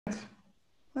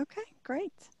Okay,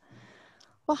 great.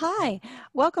 Well, hi.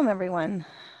 Welcome, everyone.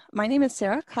 My name is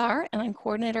Sarah Carr, and I'm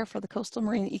coordinator for the Coastal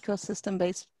Marine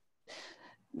Ecosystem-Based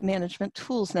Management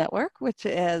Tools Network, which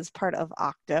is part of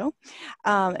OCTO.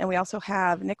 And we also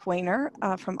have Nick Wayner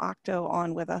from OCTO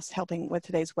on with us helping with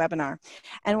today's webinar.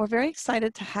 And we're very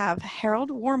excited to have Harold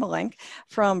Wormelink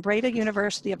from Breda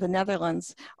University of the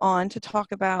Netherlands on to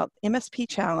talk about MSP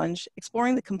Challenge,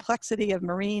 exploring the complexity of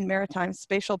marine maritime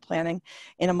spatial planning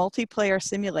in a multiplayer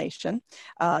simulation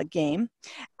game.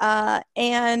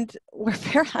 And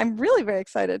I'm really very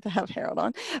excited to have Harold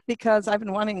on because I've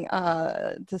been wanting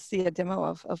to see a demo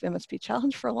of MSP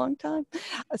Challenge for a long time.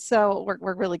 So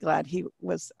we're really glad he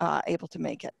was able to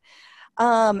make it.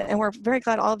 And we're very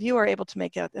glad all of you are able to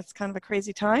make it. It's kind of a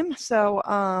crazy time. So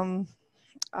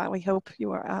we hope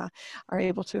you are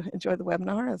able to enjoy the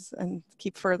webinar and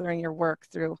keep furthering your work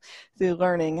through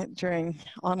learning during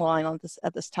online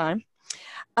at this time.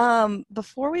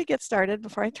 Before we get started,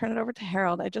 before I turn it over to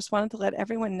Harold, I just wanted to let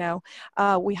everyone know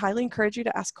we highly encourage you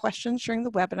to ask questions during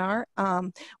the webinar.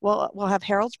 We'll have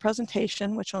Harold's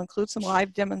presentation, which will include some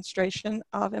live demonstration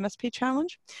of MSP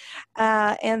Challenge.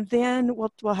 And then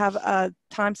we'll have a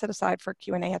time set aside for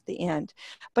Q&A at the end.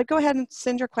 But go ahead and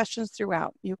send your questions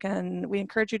throughout. We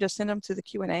encourage you to send them to the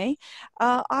Q&A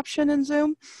option in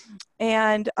Zoom.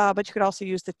 And but you could also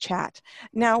use the chat.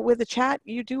 Now with the chat,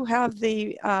 you do have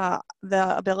the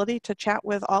ability to chat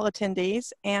with all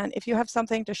attendees. And if you have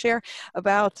something to share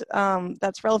about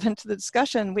that's relevant to the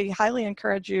discussion, we highly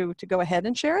encourage you to go ahead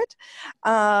and share it.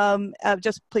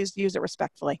 Just please use it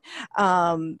respectfully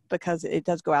because it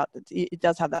does go out. It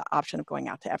does have the option of going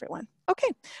out to everyone. Okay,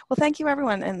 well, thank you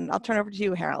everyone. And I'll turn over to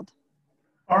you, Harold.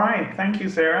 All right, thank you,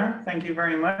 Sarah. Thank you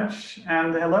very much.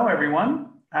 And hello, everyone.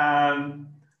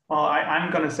 Well,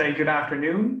 I'm going to say good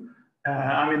afternoon.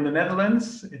 I'm in the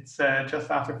Netherlands. It's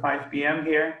just after 5 p.m.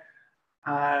 here.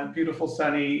 Beautiful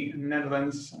sunny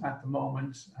Netherlands at the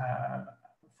moment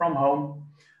from home.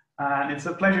 And it's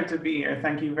a pleasure to be here.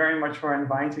 Thank you very much for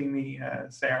inviting me,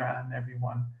 Sarah, and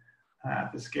everyone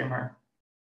at the Skimmer.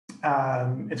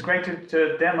 It's great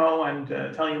to demo and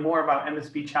tell you more about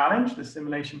MSP Challenge, the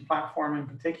simulation platform in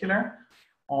particular,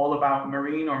 all about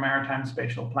marine or maritime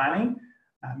spatial planning.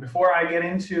 Before I get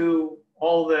into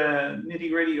all the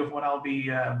nitty-gritty of what I'll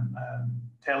be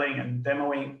telling and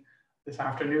demoing this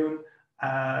afternoon,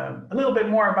 a little bit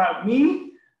more about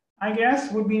me, I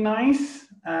guess, would be nice.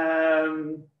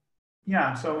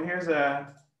 Yeah, so here's a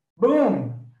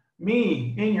boom,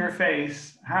 me in your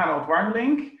face, Harold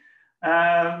Wormelink.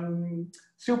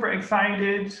 Super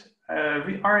excited,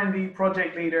 R&D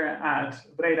project leader at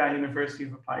Breda University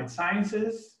of Applied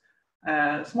Sciences.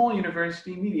 Small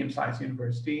university, medium-sized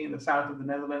university in the south of the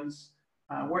Netherlands,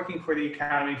 working for the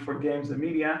Academy for Games and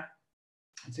Media.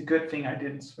 It's a good thing I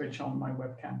didn't switch on my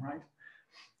webcam, right?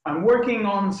 I'm working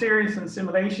on serious and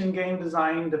simulation game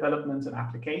design, development, and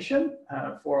application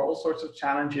for all sorts of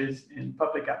challenges in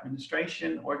public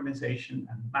administration, organization,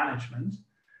 and management.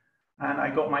 And I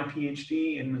got my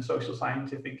PhD in social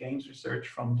scientific games research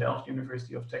from Delft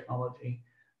University of Technology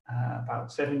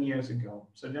about 7 years ago.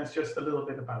 So that's just a little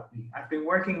bit about me. I've been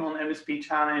working on MSP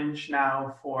Challenge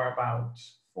now for about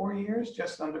 4 years,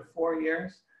 just under 4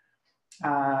 years.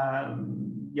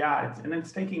 Yeah,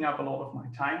 it's taking up a lot of my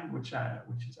time, which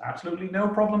is absolutely no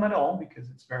problem at all because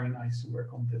it's very nice to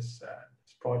work on this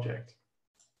project.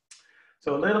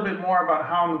 So a little bit more about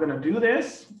how I'm going to do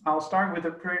this. I'll start with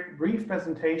a brief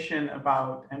presentation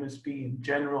about MSP in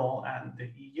general and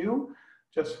the EU.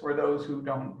 Just for those who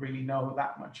don't really know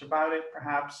that much about it,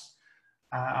 perhaps.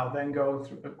 I'll then go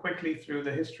quickly through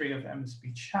the history of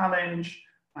MSP Challenge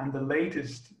and the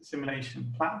latest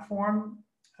simulation platform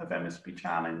of MSP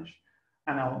Challenge.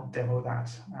 And I'll demo that,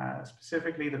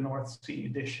 specifically the North Sea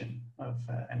edition of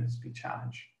MSP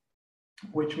Challenge,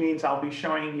 which means I'll be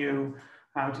showing you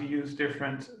how to use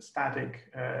different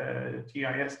static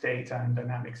GIS data and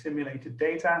dynamic simulated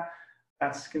data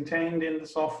that's contained in the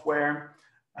software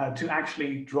to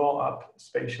actually draw up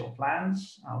spatial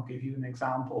plans. I'll give you an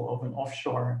example of an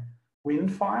offshore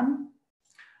wind farm,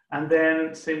 and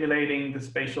then simulating the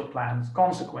spatial plan's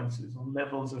consequences on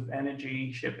levels of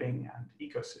energy, shipping, and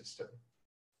ecosystem.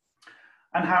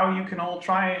 And how you can all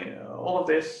try all of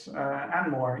this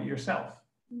and more yourself.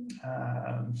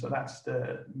 So that's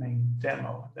the main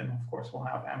demo. Then, of course, we'll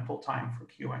have ample time for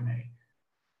Q&A.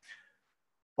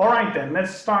 All right, then,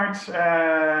 let's start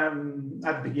at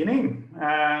the beginning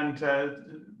and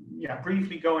yeah,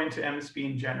 briefly go into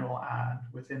MSP in general and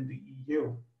within the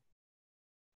EU.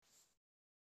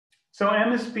 So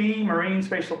MSP, marine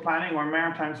spatial planning or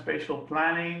maritime spatial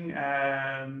planning,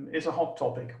 is a hot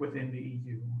topic within the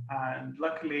EU. And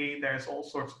luckily, there's all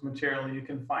sorts of material you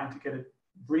can find to get a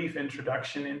brief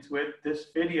introduction into it. This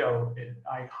video,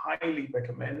 I highly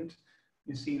recommend.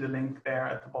 You see the link there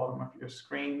at the bottom of your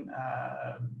screen.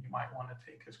 You might want to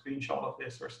take a screenshot of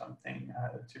this or something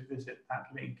to visit that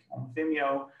link on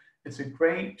Vimeo. It's a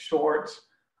great short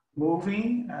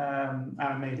movie,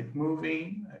 animated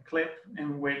movie clip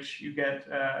in which you get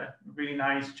a really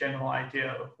nice general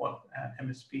idea of what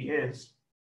MSP is.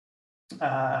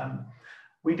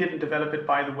 We didn't develop it,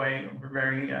 by the way. We're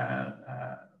very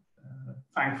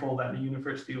thankful that the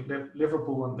University of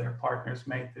Liverpool and their partners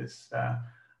made this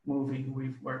movie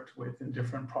we've worked with in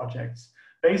different projects.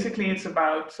 Basically, it's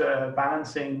about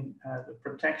balancing the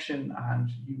protection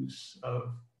and use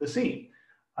of the sea.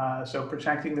 So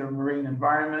protecting the marine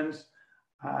environment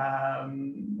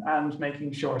and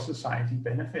making sure society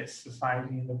benefits,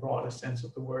 society in the broadest sense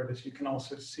of the word, as you can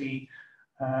also see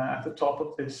at the top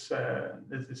of this,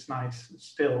 this nice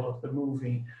still of the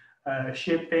movie.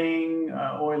 Shipping,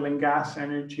 oil and gas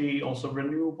energy, also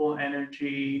renewable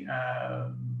energy,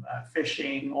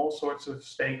 fishing, all sorts of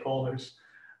stakeholders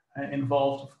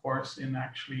involved, of course, in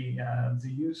actually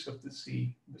the use of the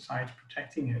sea besides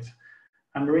protecting it.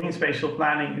 And marine spatial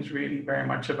planning is really very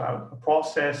much about a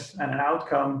process and an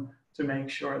outcome to make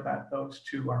sure that those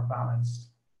two are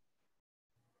balanced.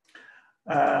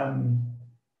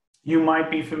 You might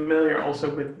be familiar also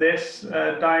with this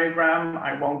diagram.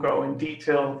 I won't go in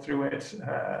detail through it.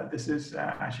 This is,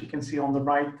 as you can see on the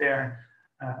right there,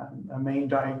 a main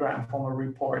diagram from a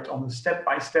report on the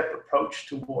step-by-step approach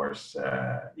towards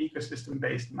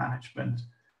ecosystem-based management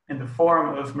in the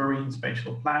form of marine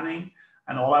spatial planning.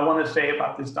 And all I want to say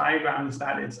about this diagram is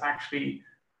that it's actually,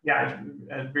 yeah,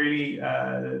 it really,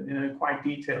 in a quite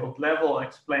detailed level,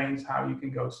 explains how you can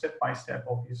go step by step,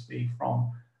 obviously,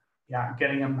 from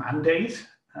getting a mandate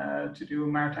to do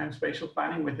maritime spatial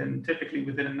planning typically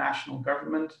within a national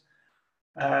government,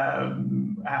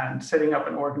 and setting up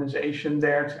an organization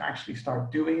there to actually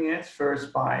start doing it,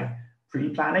 first by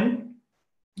pre-planning.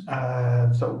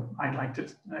 So I'd like to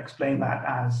explain that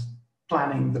as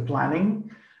planning the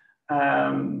planning.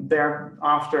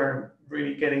 Thereafter,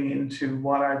 really getting into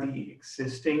what are the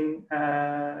existing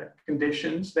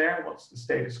conditions there, what's the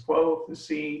status quo of the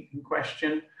sea in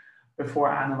question,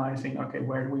 before analyzing, okay,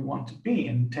 where do we want to be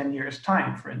in 10 years'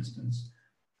 time, for instance,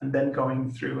 and then going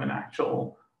through an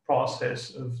actual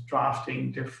process of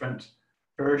drafting different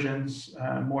versions,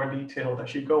 more detailed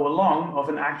as you go along, of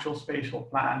an actual spatial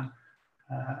plan,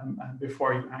 and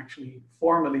before you actually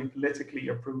formally politically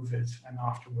approve it and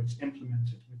afterwards implement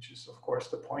it, which is of course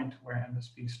the point where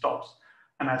MSP stops.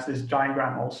 And as this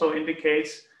diagram also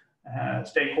indicates,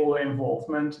 stakeholder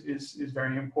involvement is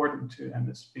very important to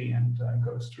MSP and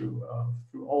goes through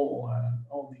all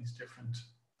these different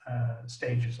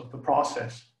stages of the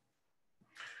process.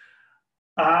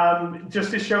 Just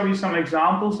to show you some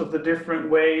examples of the different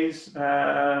ways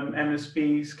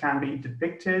MSPs can be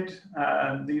depicted.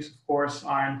 These, of course,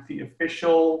 aren't the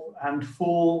official and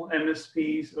full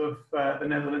MSPs of the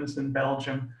Netherlands and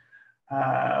Belgium.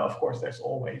 Of course, there's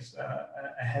always a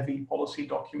heavy policy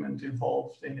document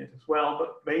involved in it as well,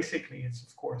 but basically it's,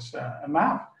 of course, a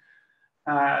map.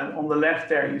 On the left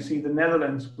there, you see the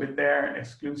Netherlands with their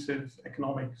exclusive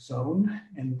economic zone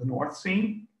in the North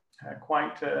Sea.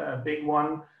 Quite a big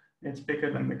one. It's bigger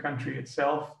than the country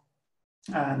itself.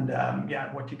 And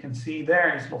what you can see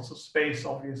there is lots of space,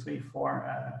 obviously, for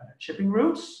shipping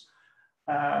routes,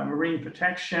 marine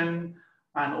protection,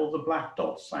 and all the black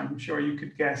dots, I'm sure you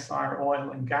could guess, are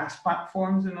oil and gas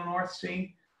platforms in the North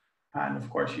Sea. And of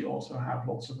course, you also have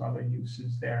lots of other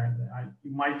uses there.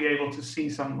 You might be able to see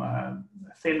some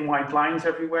thin white lines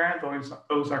everywhere.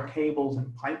 Those are cables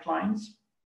and pipelines.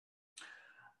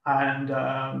 And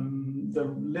the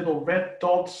little red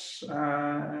dots,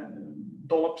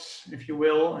 dollops, if you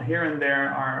will, here and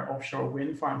there are offshore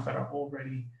wind farms that are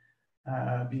already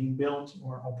being built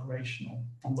or operational.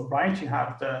 On the right, you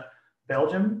have the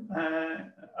Belgian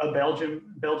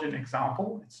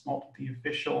example. It's not the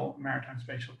official maritime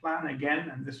spatial plan again,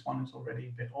 and this one is already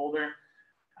a bit older.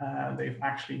 They've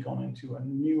actually gone into a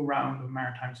new round of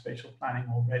maritime spatial planning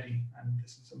already, and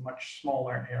this is a much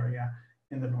smaller area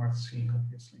in the North Sea,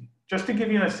 obviously. Just to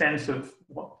give you a sense of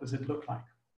what does it look like.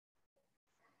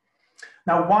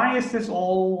 Now, why is this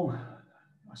all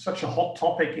such a hot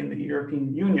topic in the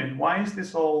European Union? Why is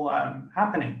this all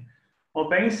happening? Well,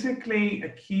 basically, a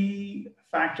key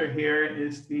factor here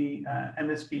is the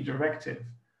MSP directive.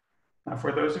 Now,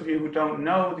 for those of you who don't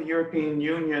know, the European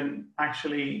Union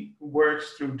actually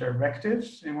works through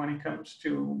directives, and when it comes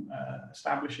to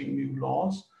establishing new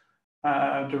laws,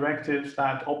 directives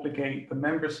that obligate the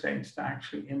member states to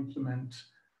actually implement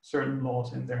certain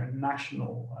laws in their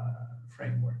national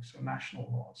framework, so national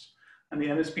laws. And the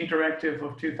MSP Directive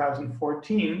of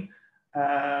 2014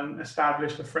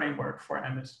 established a framework for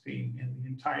MSP in the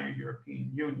entire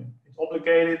European Union. It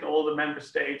obligated all the member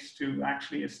states to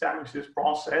actually establish this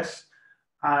process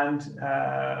and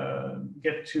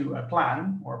get to a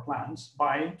plan or plans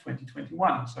by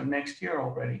 2021, so next year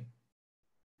already.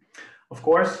 Of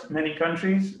course, many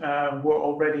countries were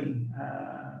already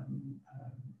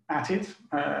at it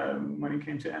when it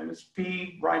came to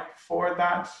MSP right before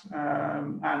that,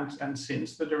 and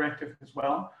since the directive as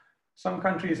well. Some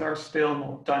countries are still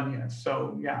not done yet.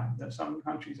 So yeah, some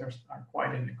countries are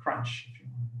quite in the crunch, if you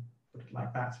want to put it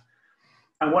like that.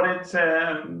 And what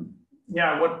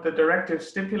what the directive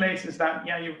stipulates is that,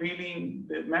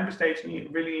 the member states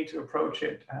really need to approach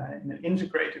it in an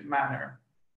integrated manner.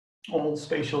 All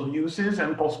spatial uses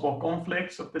and possible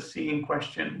conflicts of the sea in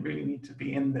question really need to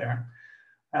be in there.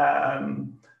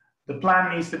 The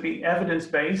plan needs to be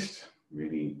evidence-based,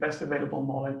 really best available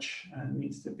knowledge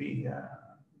needs to be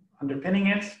underpinning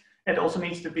it. It also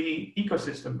needs to be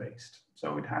ecosystem-based.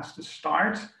 So it has to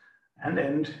start and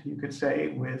end, you could say,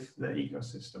 with the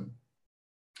ecosystem.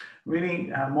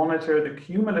 Really monitor the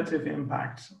cumulative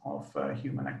impact of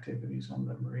human activities on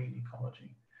the marine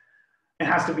ecology. It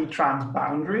has to be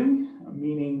transboundary,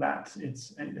 meaning that it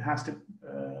has to,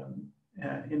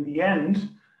 in the end,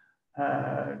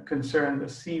 concern the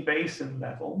sea basin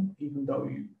level, even though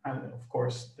of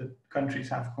course the countries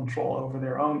have control over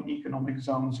their own economic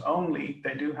zones only,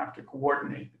 they do have to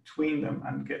coordinate between them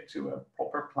and get to a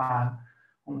proper plan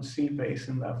on the sea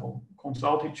basin level,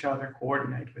 consult each other,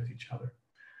 coordinate with each other.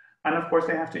 And of course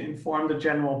they have to inform the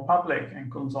general public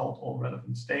and consult all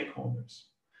relevant stakeholders.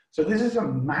 So this is a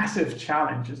massive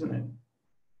challenge, isn't it?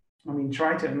 I mean,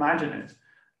 try to imagine it.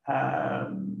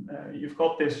 You've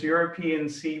got this European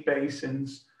sea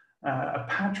basins, a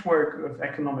patchwork of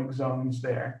economic zones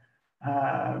there,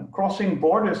 crossing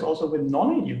borders also with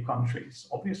non-EU countries,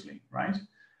 obviously, right?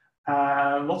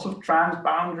 Lots of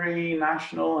transboundary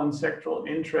national and sectoral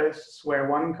interests where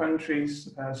one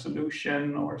country's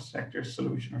solution or sector's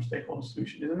solution or stakeholder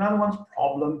solution is another one's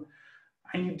problem.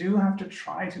 And you do have to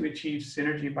try to achieve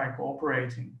synergy by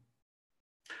cooperating.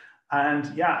 And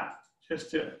yeah,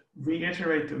 just to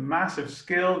reiterate the massive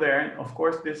skill there, of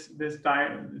course, this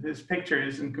picture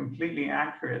isn't completely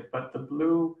accurate, but the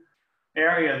blue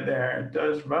area there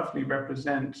does roughly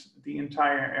represent the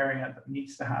entire area that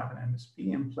needs to have an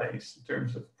MSP in place in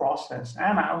terms of process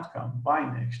and outcome by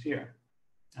next year.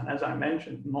 And as I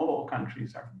mentioned, not all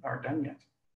countries are done yet.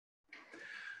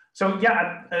 So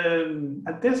yeah,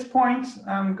 at this point,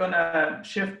 I'm gonna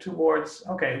shift towards,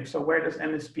 okay, so where does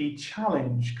MSP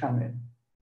Challenge come in?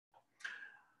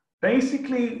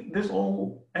 Basically, this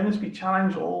MSP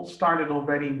Challenge all started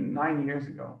already 9 years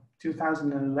ago,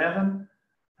 2011.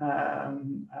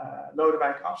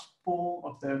 Lodewijk Aspoel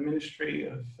of the Ministry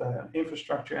of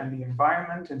Infrastructure and the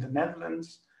Environment in the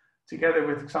Netherlands, together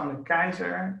with Xander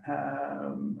Keizer,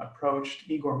 approached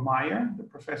Igor Meyer, the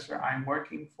professor I'm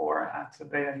working for at the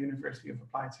Breda University of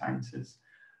Applied Sciences,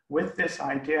 with this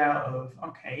idea of,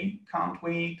 okay, can't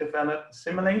we develop a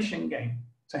simulation game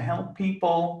to help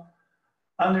people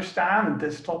understand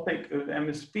this topic of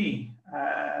MSP,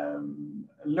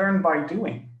 learn by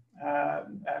doing.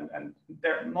 And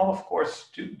they're not, of course,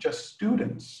 just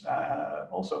students,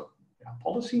 also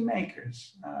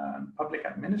policymakers, public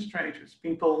administrators,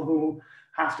 people who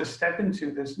have to step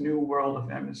into this new world of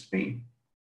MSP.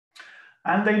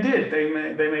 And they did.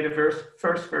 They made a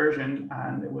first version,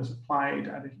 and it was applied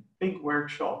at a big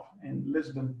workshop in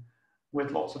Lisbon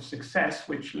with lots of success,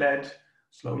 which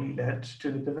slowly led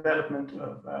to the development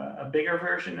of a bigger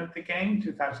version of the game,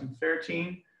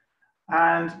 2013.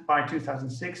 And by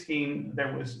 2016,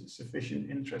 there was sufficient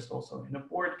interest also in a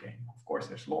board game. Of course,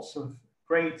 there's lots of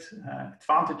great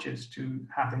advantages to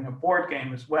having a board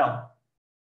game as well.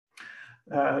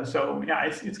 So yeah,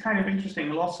 it's kind of interesting.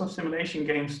 Lots of simulation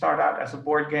games start out as a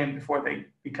board game before they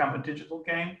become a digital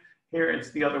game. Here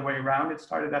it's the other way around. It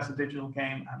started as a digital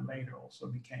game and later also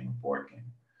became a board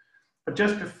game. But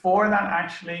just before that,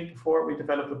 actually, before we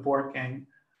developed the board game,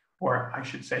 or I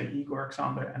should say Igor,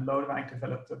 Xander, and Lodewijk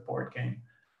developed the board game,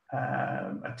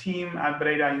 a team at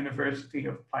Breda University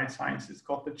of Applied Sciences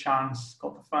got the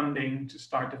funding to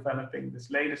start developing this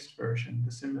latest version,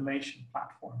 the simulation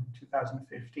platform, in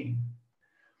 2015,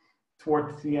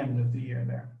 towards the end of the year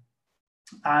there.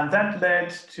 And that led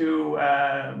to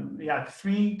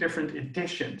 3 different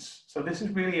editions. So this is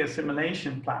really a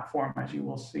simulation platform, as you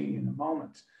will see in a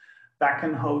moment, that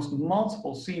can host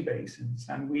multiple sea basins.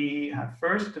 And we have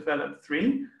first developed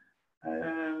 3.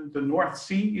 the North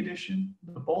Sea edition,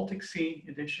 the Baltic Sea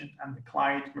edition, and the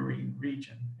Clyde Marine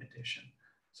Region edition.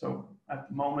 So at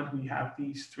the moment we have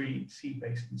these 3 sea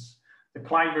basins. The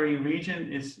Clyde Marine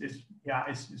Region is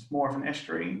more of an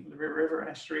estuary, the river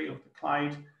estuary of the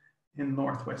Clyde in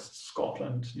northwest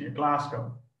Scotland near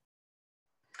Glasgow.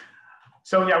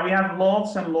 So yeah, we have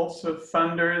lots and lots of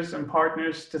funders and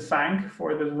partners to thank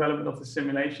for the development of the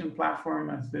simulation platform,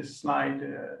 as this slide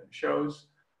shows.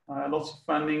 Lots of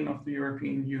funding of the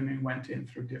European Union went in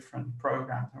through different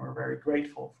programs, and we're very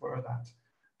grateful for that,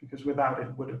 because without it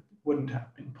wouldn't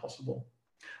have been possible.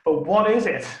 But what is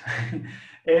it?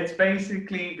 It's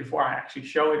basically, before I actually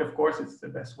show it, of course, it's the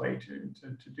best way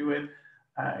to do it.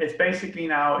 It's basically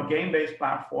now a game-based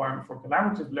platform for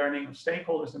collaborative learning of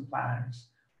stakeholders and planners,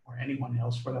 or anyone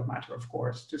else for that matter, of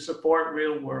course, to support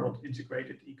real-world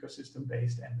integrated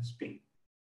ecosystem-based MSP.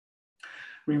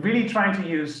 We really try to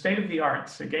use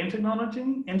state-of-the-art game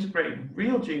technology, integrate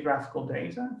real geographical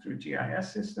data through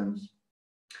GIS systems,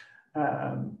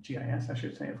 GIS, I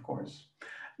should say, of course.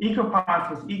 EcoPath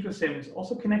with EcoSim is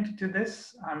also connected to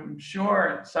this. I'm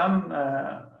sure some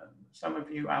of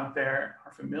you out there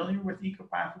are familiar with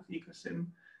EcoPath with EcoSim.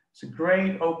 It's a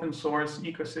great open source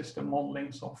ecosystem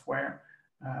modeling software.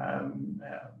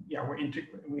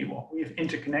 We've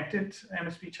interconnected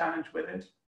MSP Challenge with it,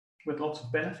 with lots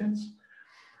of benefits.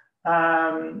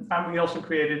 And we also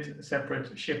created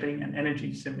separate shipping and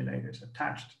energy simulators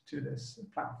attached to this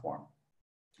platform,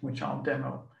 which I'll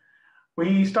demo.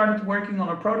 We started working on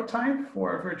a prototype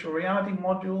for a virtual reality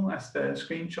module, as the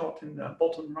screenshot in the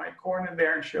bottom right corner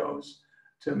there shows,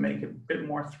 to make it a bit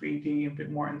more 3D, a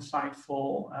bit more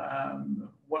insightful.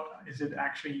 What is it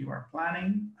actually you are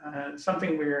planning?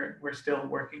 Something we're still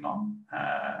working on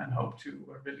and hope to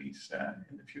release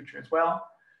in the future as well.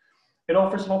 It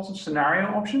offers lots of scenario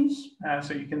options,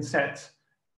 so you can set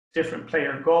different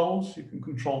player goals. You can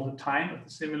control the time of the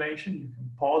simulation. You can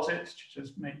pause it to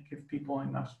just give people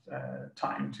enough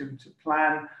time to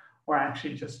plan, or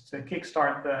actually just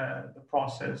kickstart the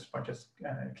process by just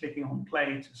clicking on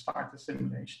play to start the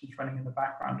simulations running in the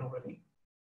background already.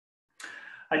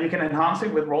 And you can enhance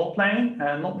it with role playing,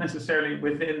 not necessarily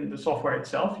within the software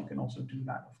itself. You can also do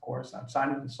that, of course,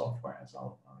 outside of the software, as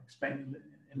I'll explain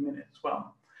in a minute as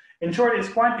well. In short, it's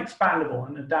quite expandable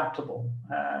and adaptable.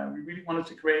 We really wanted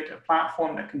to create a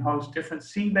platform that can host different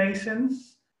sea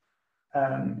basins,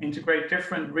 integrate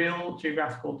different real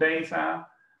geographical data,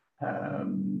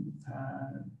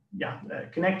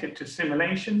 connect it to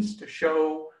simulations to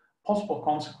show possible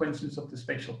consequences of the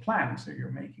spatial plans that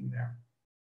you're making there.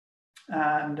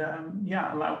 And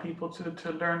allow people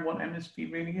to learn what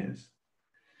MSP really is.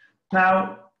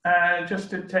 Now,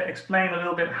 just to explain a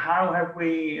little bit, how have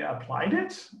we applied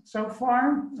it so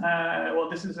far? Well,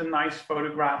 this is a nice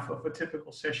photograph of a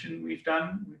typical session we've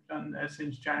done. We've done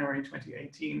since January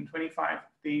 2018, 25 of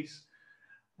these.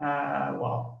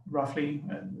 Roughly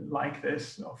like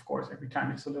this. Of course, every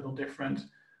time it's a little different,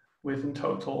 with in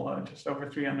total just over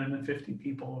 350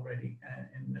 people already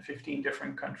in 15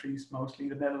 different countries, mostly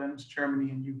the Netherlands,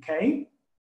 Germany, and UK.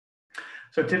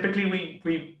 So typically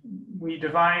we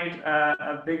divide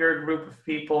a bigger group of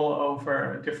people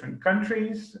over different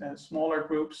countries, smaller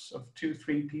groups of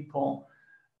 2-3 people,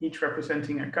 each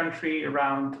representing a country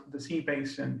around the sea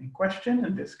basin in question,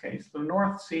 in this case, the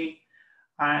North Sea.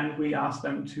 And we ask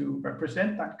them to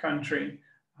represent that country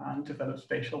and develop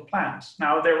spatial plans.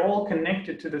 Now, they're all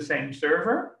connected to the same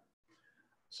server.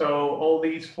 So all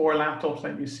these 4 laptops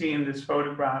that you see in this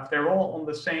photograph, they're all on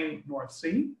the same North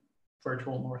Sea,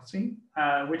 virtual North Sea,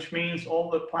 which means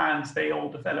all the plans they all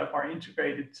develop are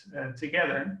integrated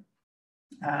together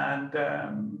and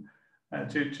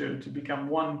to become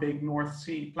one big North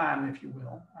Sea plan, if you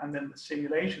will. And then the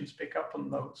simulations pick up on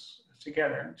those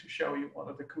together to show you what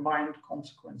are the combined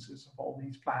consequences of all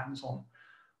these plans on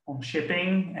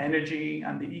shipping, energy,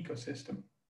 and the ecosystem.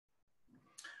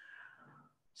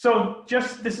 So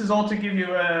just this is all to give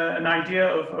you an idea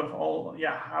of all,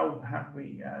 how have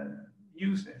we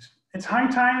use this. It's high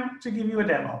time to give you a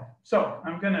demo. So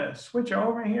I'm going to switch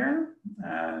over here.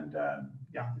 And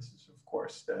this is, of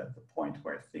course, the point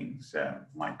where things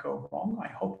might go wrong. I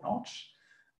hope not.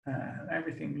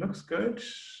 Everything looks good.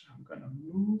 I'm going to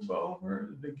move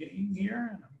over the game here,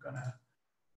 and I'm going to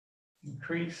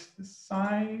increase the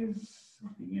size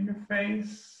of the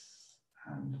interface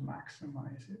and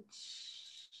maximize it.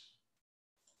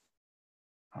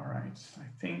 All right, I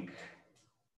think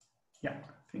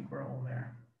we're all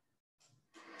there.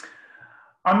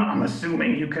 I'm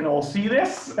assuming you can all see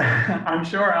this. I'm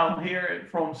sure I'll hear it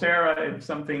from Sarah if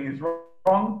something is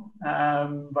wrong,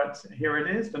 but here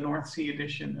it is, the North Sea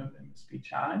edition of MSP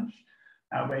Challenge.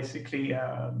 Basically,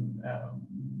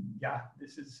 yeah,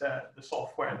 this is the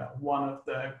software that one of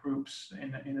the groups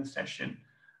in a session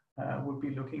would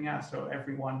be looking at. So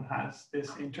everyone has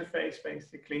this interface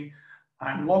basically.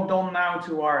 I'm logged on now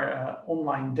to our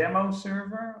online demo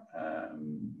server,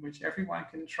 which everyone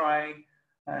can try.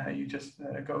 You just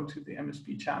go to the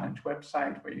MSP Challenge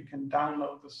website where you can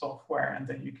download the software, and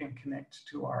then you can connect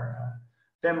to our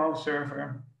demo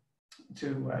server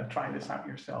to try this out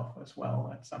yourself as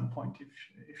well at some point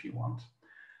if you want.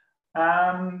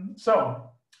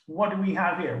 So what do we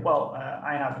have here? Well,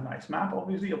 I have a nice map,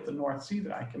 obviously, of the North Sea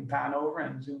that I can pan over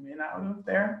and zoom in out of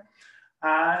there.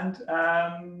 And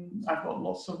I've got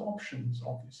lots of options,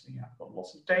 obviously. I've got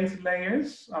lots of data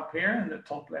layers up here in the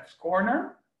top left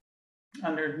corner.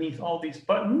 Underneath all these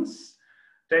buttons,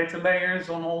 data layers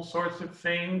on all sorts of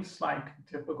things, like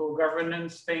typical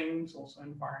governance things, also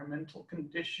environmental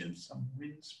conditions, some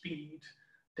wind speed,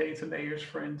 data layers,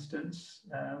 for instance,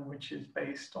 which is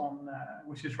based on,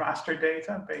 which is raster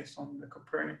data based on the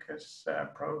Copernicus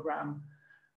program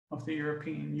of the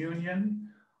European Union.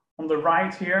 On the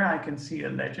right here, I can see a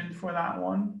legend for that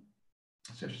one,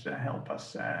 just to help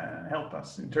us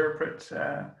interpret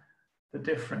the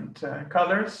different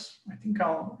colors. I think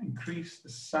I'll increase the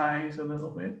size a little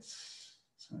bit,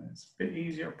 so it's a bit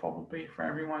easier probably for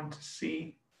everyone to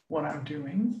see what I'm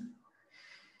doing.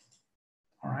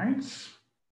 All right.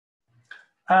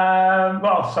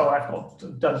 Well, so I've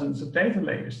got dozens of data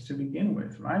layers to begin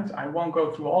with, right? I won't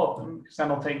go through all of them because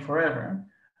that'll take forever.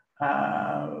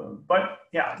 But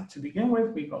yeah, to begin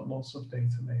with, we've got lots of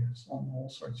data layers on all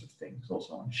sorts of things,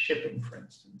 also on shipping, for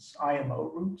instance,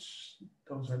 IMO routes.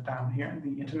 Those are down here,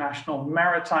 the International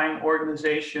Maritime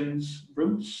Organization's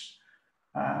routes.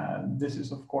 This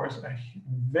is, of course, a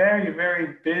very,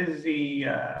 very busy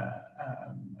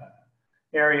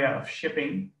area of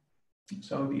shipping.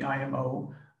 So the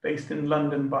IMO, based in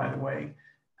London, by the way,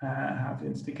 have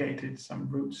instigated some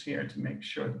routes here to make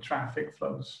sure the traffic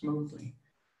flows smoothly.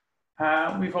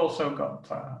 We've also got,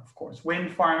 of course,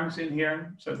 wind farms in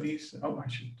here. So these, oh, I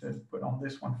should put on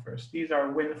this one first. These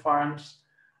are wind farms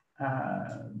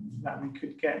that we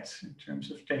could get in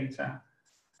terms of data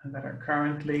and that are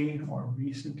currently or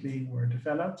recently were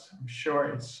developed. I'm sure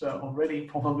it's already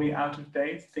probably out of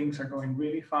date. Things are going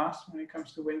really fast when it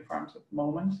comes to wind farms at the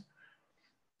moment.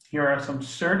 Here are some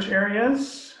search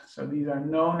areas. So these are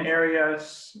known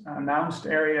areas, announced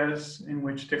areas in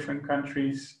which different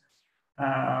countries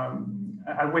are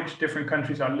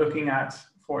looking at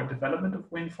for development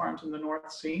of wind farms in the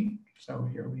North Sea. So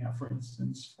here we have, for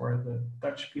instance, for the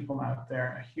Dutch people out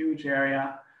there, a huge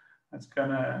area that's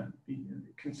gonna be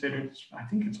considered, I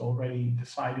think it's already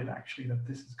decided actually that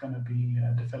this is gonna be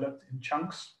developed in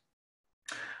chunks.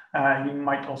 You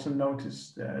might also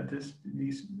notice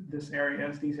these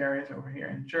areas over here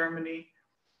in Germany.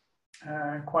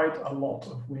 Quite a lot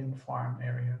of wind farm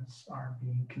areas are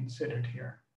being considered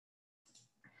here.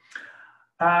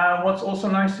 What's also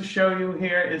nice to show you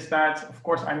here is that, of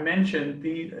course, I mentioned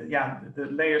the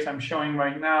layers I'm showing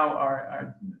right now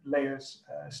are layers,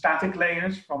 static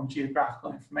layers from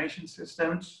geographical information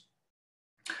systems.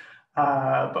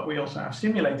 But we also have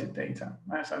simulated data.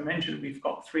 As I mentioned, we've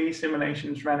got 3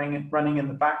 simulations running in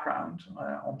the background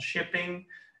on shipping,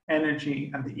 energy,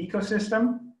 and the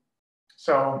ecosystem.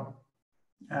 So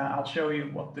I'll show you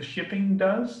what the shipping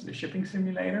does, the shipping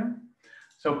simulator.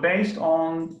 So based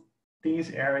on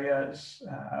these areas,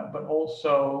 but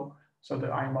also, so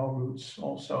the IMO routes,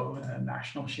 also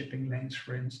national shipping lanes,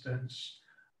 for instance,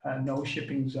 no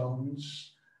shipping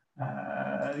zones,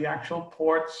 the actual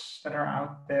ports that are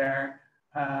out there,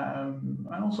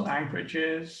 and also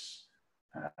anchorages,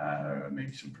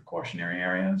 maybe some precautionary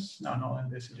areas. No, not in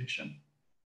this edition.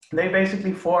 They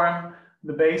basically form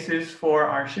the basis for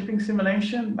our shipping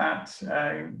simulation that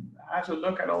has a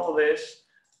look at all this.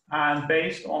 And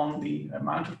based on the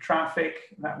amount of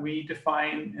traffic that we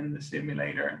define in the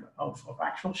simulator of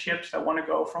actual ships that want to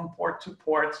go from port to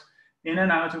port in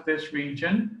and out of this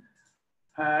region,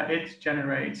 it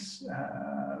generates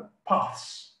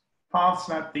paths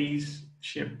that these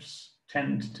ships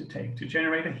tend to take to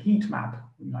generate a heat map.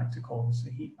 We like to call this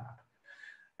a heat map.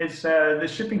 It's, the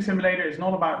shipping simulator is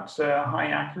not about high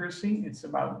accuracy, it's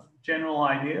about general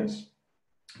ideas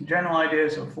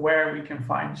of where we can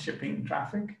find shipping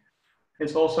traffic.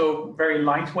 It's also very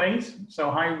lightweight, so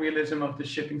high realism of the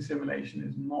shipping simulation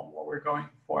is not what we're going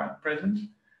for at present,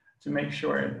 to make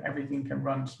sure everything can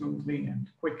run smoothly and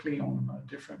quickly on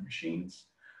different machines.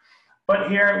 But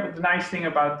here, the nice thing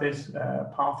about this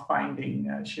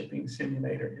pathfinding shipping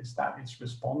simulator is that it's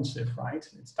responsive, right?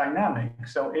 It's dynamic.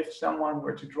 So if someone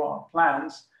were to draw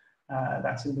plans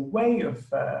that's in the way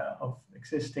of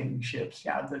existing ships,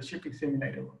 yeah, the shipping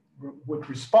simulator would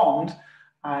respond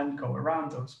and go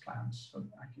around those plans. So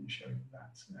I can show you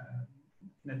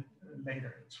that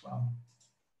later as well.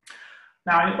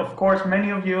 Now, of course,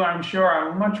 many of you, I'm sure,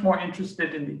 are much more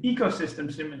interested in the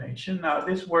ecosystem simulation. Now,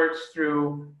 this works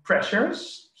through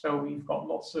pressures. So we've got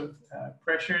lots of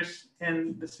pressures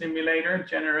in the simulator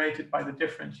generated by the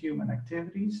different human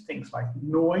activities, things like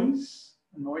noise,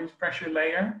 a noise pressure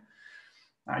layer.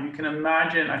 Now you can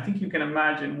imagine, I think you can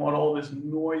imagine what all this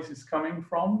noise is coming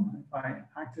from. If I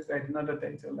activate another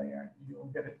data layer,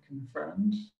 you'll get it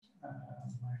confirmed. I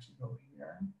actually go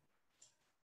here.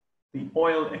 The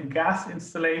oil and gas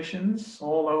installations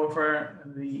all over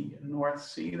the North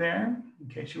Sea there, in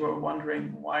case you were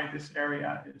wondering why this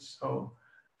area is so,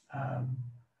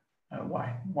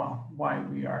 why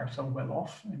we are so well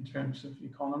off in terms of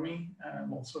economy.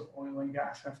 Lots of oil and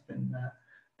gas have been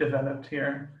developed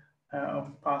here over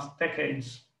the past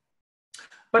decades.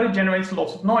 But it generates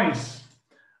lots of noise.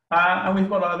 And we've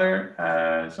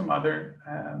got some other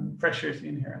pressures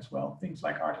in here as well, things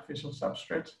like artificial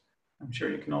substrate. I'm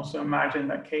sure you can also imagine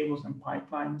that cables and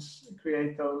pipelines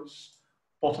create those.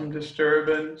 Bottom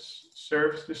disturbance,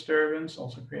 surface disturbance,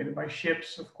 also created by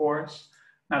ships, of course.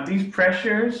 Now these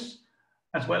pressures,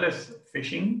 as well as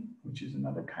fishing, which is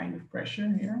another kind of pressure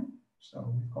here.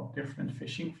 So we've got different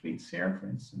fishing fleets here, for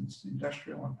instance,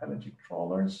 industrial and pelagic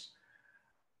trawlers.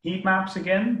 Heat maps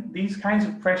again, these kinds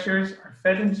of pressures are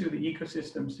fed into the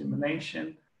ecosystem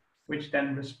simulation, which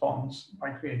then responds by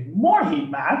creating more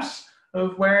heat maps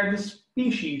of where the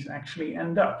species actually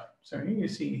end up. So here you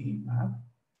see a heat map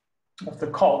of the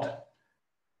cod.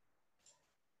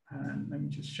 And let me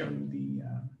just show you the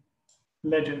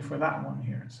legend for that one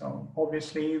here. So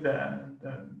obviously the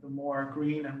more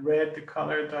green and red the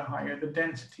color, the higher the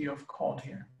density of cod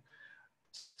here.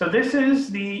 So this is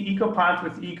the EcoPath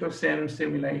with EcoSim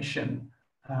simulation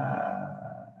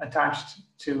attached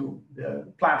to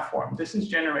the platform. This is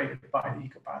generated by the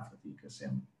EcoPath with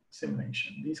EcoSim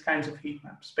simulation. These kinds of heat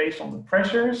maps based on the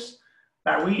pressures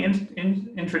that we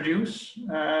introduce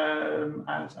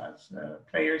as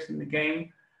players in the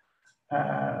game.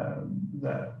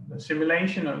 The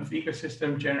simulation of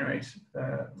ecosystem generates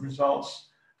results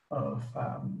of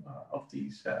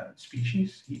these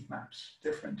species heat maps,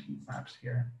 different heat maps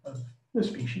here of the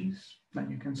species that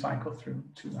you can cycle through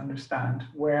to understand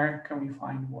where can we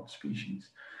find what species.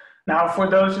 Now, for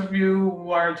those of you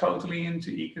who are totally into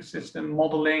ecosystem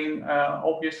modeling,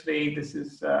 obviously this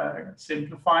is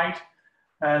simplified.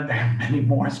 There are many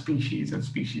more species and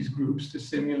species groups to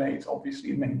simulate,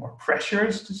 obviously many more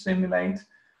pressures to simulate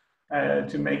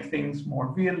to make things more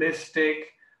realistic.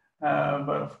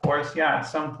 But of course, yeah, at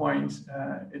some point,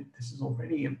 this is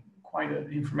already quite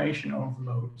an information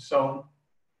overload. So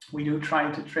we do try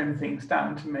to trim things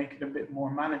down to make it a bit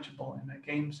more manageable in a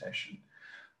game session.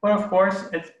 But of course,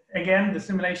 again, the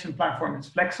simulation platform is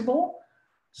flexible.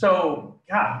 So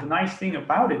yeah, the nice thing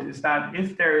about it is that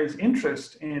if there is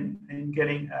interest in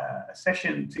getting a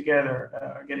session together,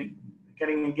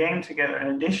 getting a game together,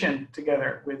 an edition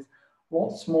together with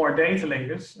lots more data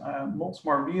layers, lots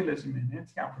more realism in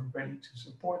it, yeah, we're ready to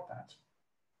support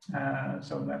that.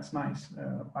 So that's nice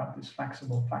about this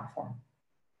flexible platform.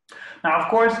 Now, of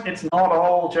course, it's not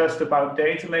all just about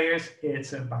data layers,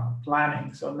 it's about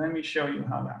planning. So let me show you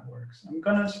how that works. I'm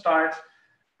gonna start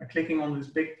by clicking on this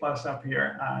big plus up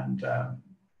here and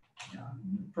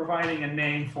providing a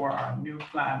name for our new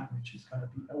plan, which is gonna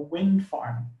be a wind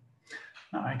farm.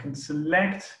 Now I can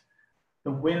select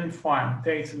the wind farm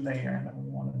data layer that we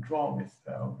want to draw with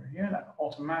over here. That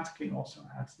automatically also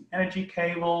adds the energy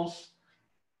cables.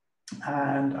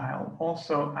 And I'll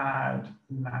also add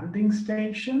landing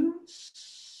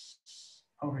stations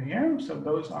over here. So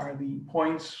those are the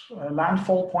points,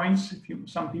 landfall points,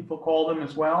 some people call them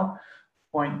as well.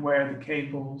 Point where the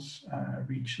cables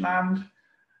reach land,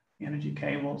 the energy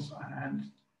cables.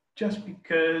 And just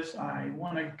because I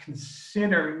want to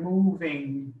consider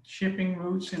moving shipping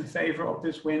routes in favor of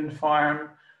this wind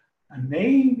farm, and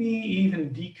maybe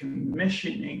even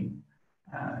decommissioning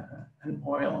an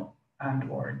oil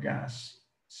and/or gas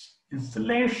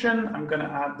installation, I'm going to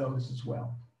add those as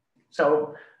well.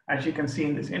 So as you can see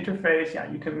in this interface,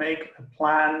 yeah, you can make a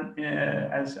plan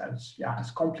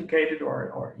as complicated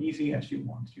or easy as you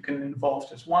want. You can involve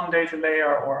just one data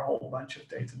layer or a whole bunch of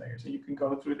data layers, and you can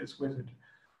go through this wizard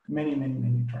many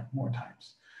more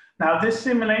times. Now, this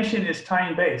simulation is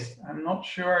time-based. I'm not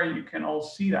sure you can all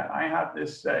see that. I have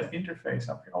this interface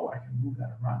up here. Oh, I can move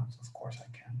that around. Of course I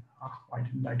can. why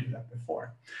didn't I do that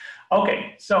before?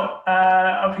 Okay, so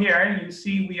up here you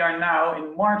see we are now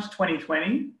in March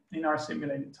 2020 in our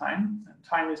simulated time. And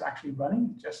time is actually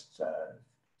running, just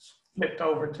flipped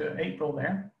over to April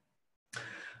there.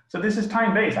 So this is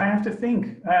time-based. I have to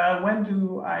think, when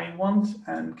do I want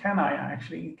and can I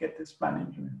actually get this plan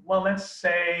implemented? Well, let's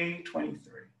say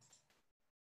 2030.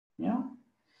 Yeah,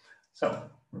 so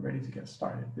we're ready to get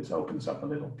started. This opens up a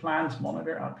little plans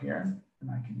monitor up here,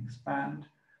 and I can expand.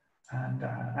 And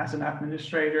as an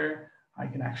administrator, I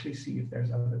can actually see if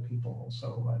there's other people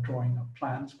also drawing up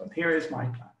plans. But here is my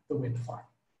plan, the wind farm.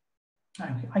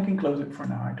 I can close it for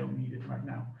now. I don't need it right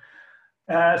now.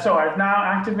 So I've now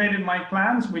activated my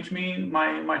plans, which mean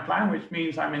my plan, which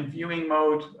means I'm in viewing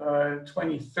mode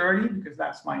 2030, because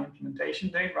that's my implementation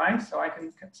date, right? So I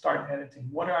can start editing.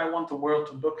 What do I want the world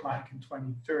to look like in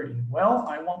 2030? Well,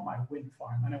 I want my wind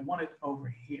farm, and I want it over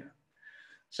here.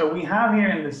 So we have here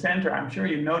in the center, I'm sure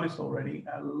you noticed already,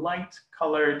 a light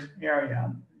colored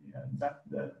area. That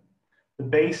the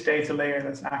base data layer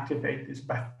that's activated is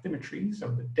bathymetry, so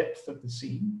the depth of the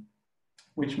sea,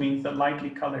 which means the lightly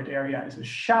colored area is a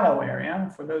shallow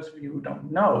area. For those of you who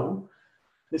don't know,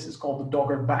 this is called the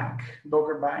Dogger Bank.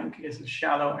 Dogger Bank is a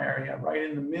shallow area right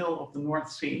in the middle of the North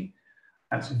Sea.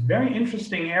 That's a very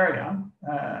interesting area,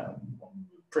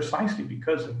 precisely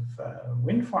because of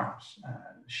wind farms.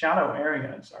 Shallow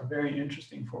areas are very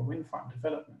interesting for wind farm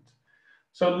development.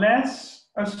 So let's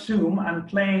assume I'm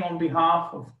playing on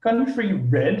behalf of country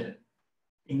red,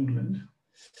 England.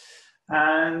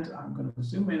 And I'm going to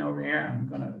zoom in over here. I'm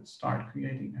going to start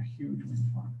creating a huge wind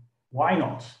farm. Why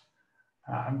not?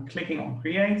 I'm clicking on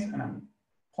create and I'm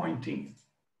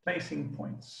placing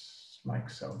points like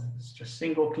so. It's just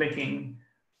single clicking,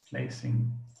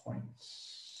 placing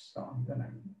points. So I'm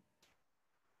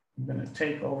going to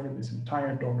take over this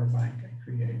entire Dogger Bank and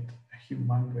create a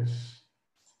humongous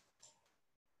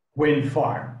wind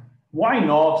farm. Why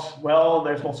not? Well,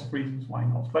 there's lots of reasons why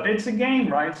not, but it's a game,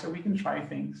 right? So we can try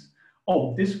things.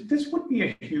 Oh, this would be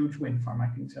a huge wind farm, I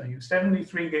can tell you.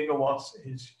 73 gigawatts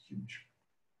is huge.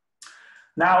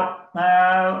 Now,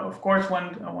 of course,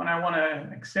 when I want to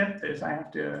accept this, I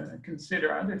have to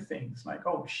consider other things like,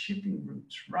 oh, shipping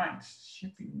routes, right?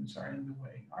 Shipping routes are in the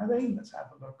way. Are they? Let's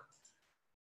have a look.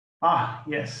 Ah,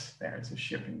 yes, there's a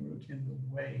shipping route in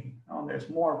the way. Oh, there's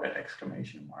more red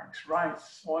exclamation marks, right?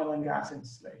 Oil and gas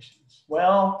installations.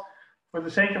 Well, for the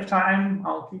sake of time,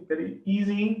 I'll keep it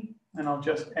easy and I'll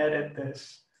just edit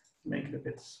this, make it a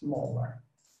bit smaller.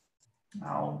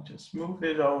 I'll just move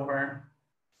this over,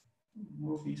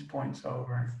 move these points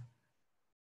over,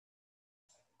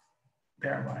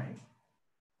 thereby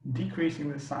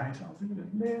decreasing the size. I'll do it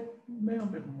a little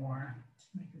bit more,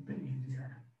 make it a bit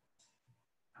easier.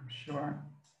 I'm sure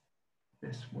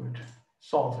this would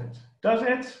solve it. Does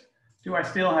it? Do I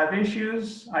still have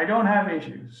issues? I don't have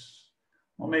issues.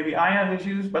 Well, maybe I have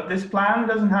issues, but this plan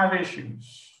doesn't have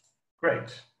issues. Great.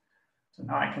 So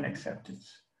now I can accept it.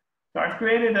 So I've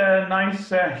created a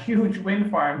nice, huge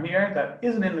wind farm here that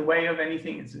isn't in the way of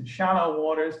anything. It's in shallow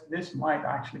waters. This might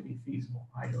actually be feasible.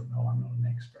 I don't know. I'm not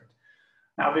an expert.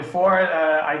 Now, before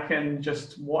I can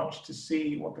just watch to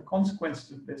see what the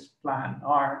consequences of this plan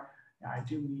are, I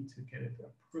do need to get it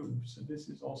approved. So this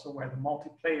is also where the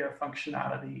multiplayer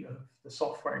functionality of the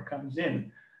software comes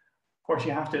in. Of course,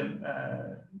 you have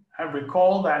to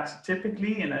recall that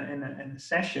typically in a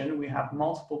session, we have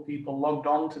multiple people logged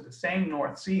on to the same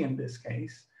North Sea in this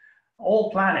case,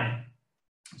 all planning.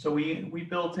 So we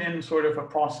built in sort of a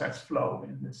process flow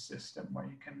in this system where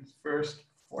you can first,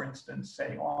 for instance,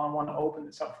 say, oh, I want to open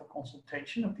this up for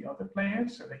consultation of the other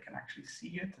players so they can actually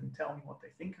see it and tell me what they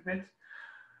think of it.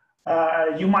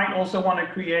 You might also want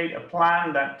to create a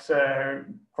plan that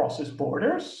crosses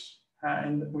borders,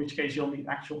 in which case you'll need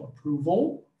actual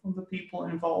approval from the people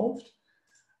involved.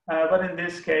 But in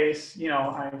this case, you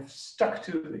know, I've stuck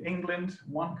to England,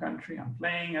 one country, I'm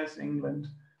playing as England,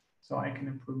 so I can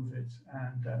approve it.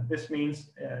 And this means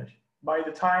by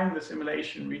the time the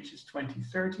simulation reaches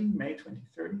 2030, May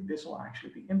 2030, this will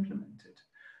actually be implemented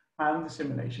and the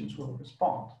simulations will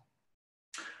respond.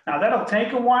 Now that'll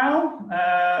take a while,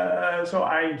 so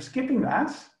I'm skipping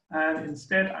that, and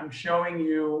instead I'm showing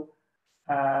you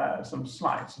some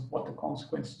slides of what the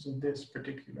consequences of this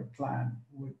particular plan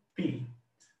would be.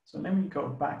 So let me go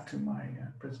back to my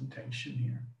presentation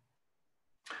here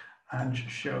and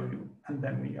show you, and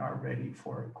then we are ready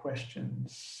for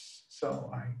questions.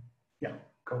 So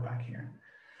go back here.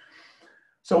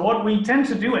 So what we tend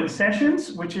to do in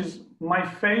sessions, which is my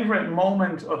favorite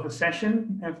moment of a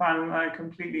session, if I'm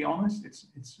completely honest,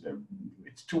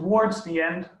 it's towards the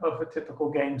end of a typical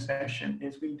game session,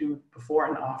 is we do before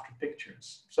and after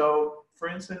pictures. So for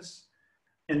instance,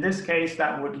 in this case,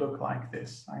 that would look like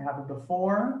this. I have a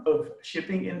before of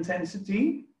shipping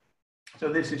intensity.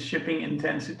 So this is shipping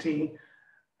intensity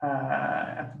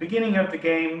at the beginning of the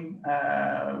game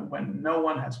when no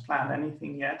one has planned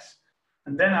anything yet.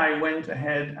 And then I went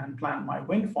ahead and planned my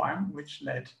wind farm, which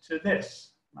led to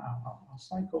this. Now I'll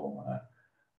cycle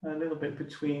a little bit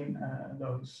between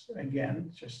those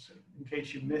again, just in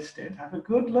case you missed it. Have a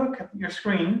good look at your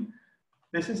screen.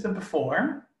 This is the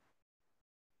before.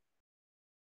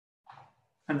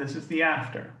 And this is the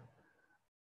after.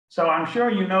 So I'm sure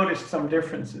you noticed some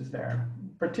differences there,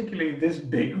 particularly this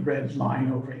big red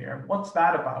line over here. What's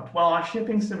that about? Well, our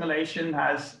shipping simulation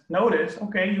has noticed,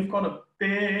 okay, you've got a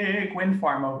big wind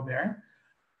farm over there,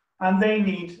 and they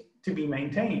need to be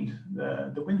maintained.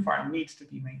 The wind farm needs to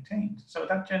be maintained. So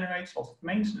that generates lots of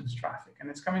maintenance traffic, and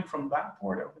it's coming from that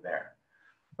port over there.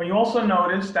 But you also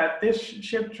notice that this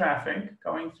ship traffic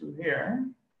going through here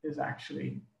is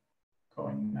actually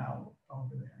going now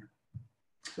over there.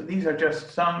 So these are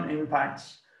just some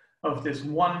impacts of this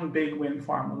one big wind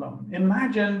farm alone.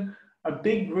 Imagine a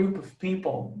big group of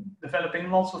people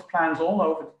developing lots of plans all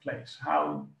over the place,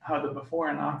 how the before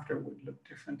and after would look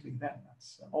differently then.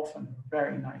 That's often a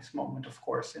very nice moment, of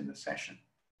course, in the session.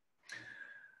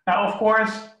 Now, of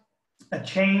course, a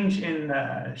change in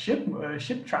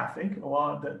ship traffic,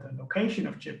 or the location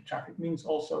of ship traffic, means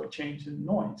also a change in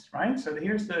noise, right? So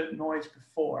here's the noise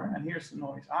before, and here's the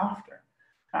noise after.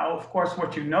 Now, of course,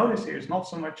 what you notice here is not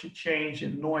so much a change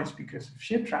in noise because of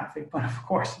ship traffic, but of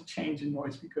course a change in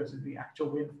noise because of the actual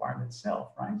wind farm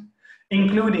itself, right?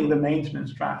 Including the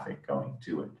maintenance traffic going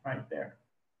to it right there.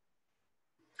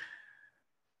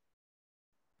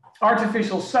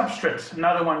 Artificial substrates,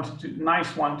 another one to do,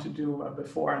 nice one to do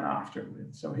before and after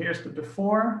with. So here's the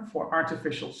before for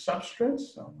artificial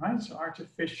substrates. So, right, so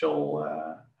artificial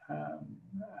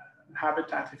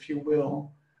habitat, if you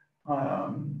will,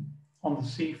 on the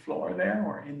sea floor there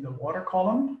or in the water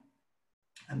column.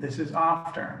 And this is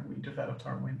after we developed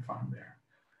our wind farm there.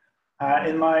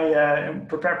 In my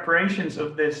preparations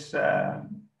of this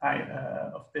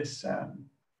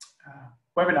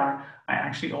webinar, I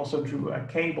actually also drew a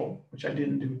cable, which I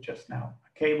didn't do just now,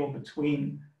 a cable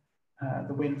between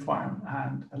the wind farm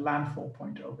and a landfall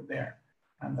point over there.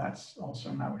 And that's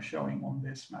also now showing on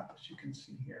this map, as you can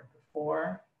see here,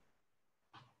 before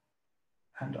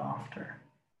and after.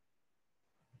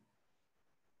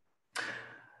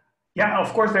 Yeah,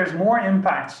 of course, there's more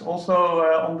impacts also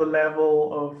on the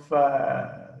level of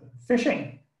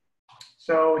fishing.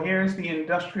 So here's the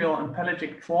industrial and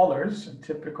pelagic trawlers,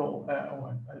 typical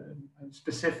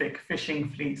specific fishing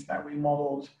fleets that we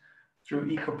modeled through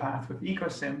EcoPath with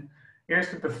EcoSim. Here's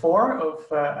the before of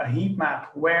a heat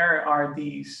map. Where are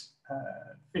these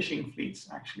fishing fleets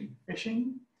actually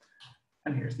fishing?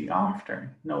 And here's the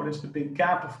after. Notice the big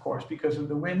gap, of course, because of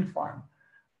the wind farm.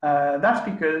 That's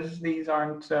because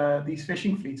these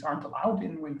fishing fleets aren't allowed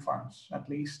in wind farms, at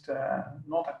least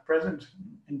not at present,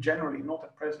 and generally not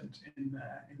at present in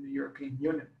the European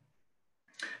Union.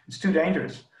 It's too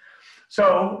dangerous.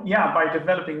 So yeah, by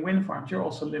developing wind farms, you're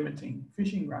also limiting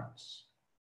fishing routes.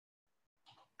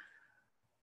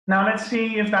 Now let's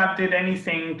see if that did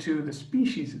anything to the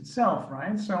species itself,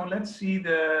 right? So let's see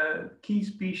the key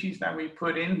species that we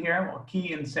put in here. Well,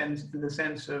 key in the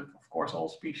sense of course, all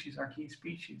species are key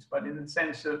species, but in the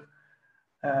sense of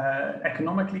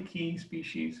economically key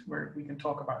species, where we can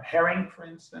talk about herring, for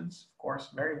instance, of course,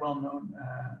 very well known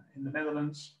in the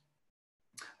Netherlands.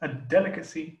 A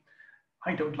delicacy.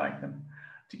 I don't like them,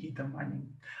 to eat them, I mean.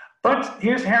 But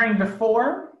here's herring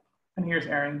before, and here's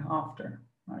herring after.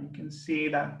 Now you can see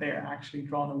that they're actually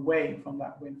drawn away from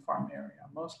that wind farm area,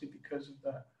 mostly because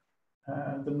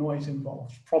of the noise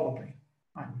involved, probably,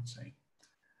 I would say.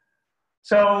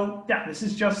 So yeah, this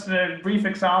is just a brief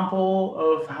example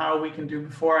of how we can do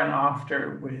before and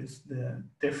after with the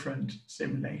different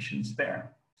simulations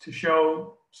there to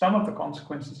show some of the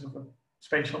consequences of a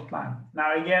spatial plan.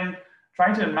 Now again,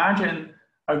 try to imagine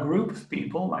a group of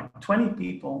people, like 20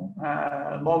 people,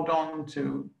 logged on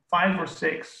to 5 or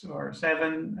 6 or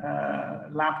 7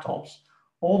 laptops,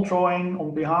 all drawing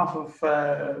on behalf of,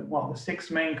 well, the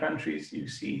 6 main countries you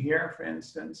see here, for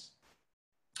instance.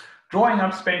 Drawing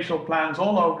up spatial plans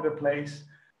all over the place,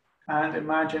 and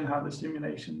imagine how the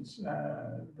simulations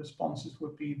responses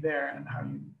would be there, and how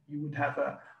you would have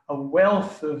a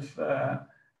wealth of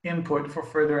input for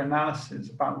further analysis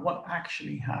about what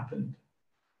actually happened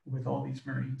with all these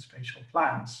marine spatial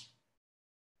plans.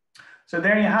 So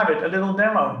there you have it, a little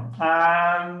demo.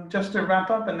 Just to wrap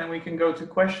up, and then we can go to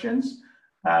questions.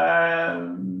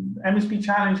 MSP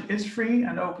Challenge is free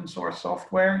and open source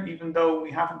software, even though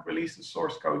we haven't released the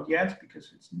source code yet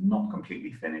because it's not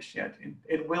completely finished yet.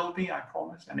 It will be, I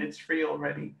promise, and it's free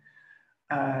already.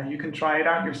 You can try it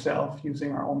out yourself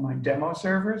using our online demo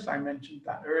servers. I mentioned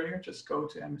that earlier. Just go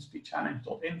to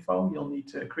mspchallenge.info. You'll need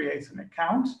to create an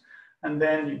account, and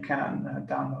then you can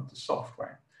download the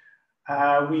software.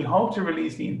 We hope to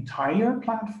release the entire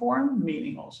platform,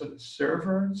 meaning also the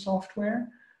server software,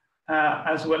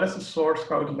 as well as the source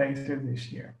code later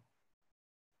this year.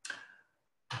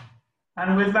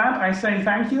 And with that, I say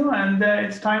thank you, and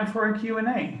it's time for a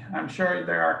Q&A. I'm sure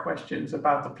there are questions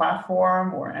about the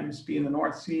platform or MSP in the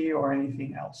North Sea or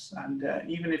anything else. And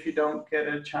even if you don't get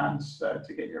a chance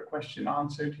to get your question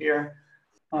answered here,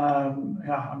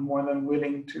 yeah, I'm more than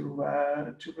willing to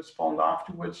respond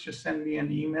afterwards. Just send me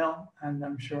an email, and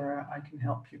I'm sure I can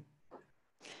help you.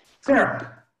 Sarah. Okay.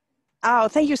 Oh,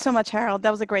 thank you so much, Harold. That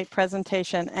was a great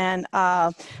presentation, and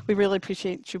we really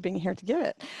appreciate you being here to give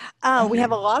it. We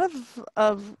have a lot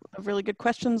of really good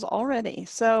questions already,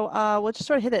 so we'll just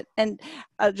sort of hit it and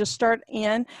just start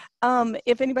in.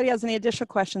 If anybody has any additional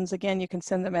questions, again, you can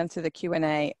send them into the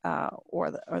Q&A or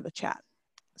the chat.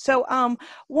 So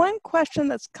one question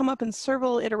that's come up in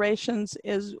several iterations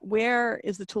is, where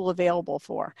is the tool available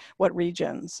for? What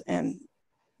regions? And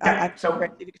yeah, so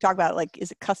if you could talk about, like,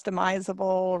 is it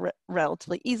customizable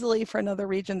relatively easily for another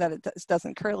region that it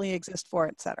doesn't currently exist for,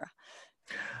 et cetera?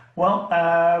 Well,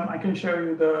 I can show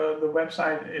you the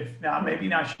website.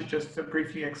 Maybe I should just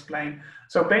briefly explain.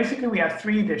 So basically we have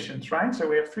 3 editions, right? So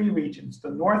we have 3 regions: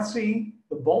 the North Sea,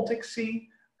 the Baltic Sea,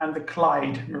 and the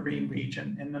Clyde Marine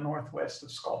region in the northwest of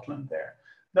Scotland there.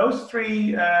 Those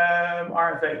 3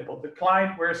 are available. The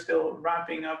Clyde, we're still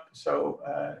wrapping up. So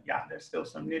yeah, there's still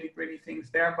some nitty-gritty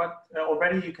things there, but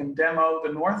already you can demo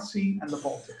the North Sea and the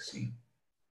Baltic Sea.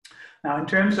 Now, in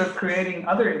terms of creating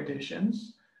other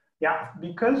editions, yeah,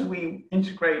 because we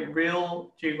integrate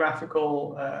real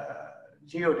geographical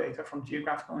geodata from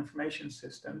geographical information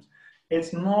systems,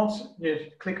 it's not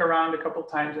you click around a couple of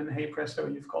times and hey presto,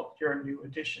 you've got your new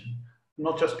edition.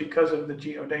 Not just because of the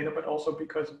geodata, but also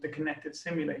because of the connected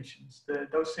simulations.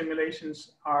 Those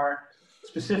simulations are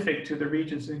specific to the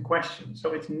regions in question.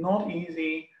 So it's not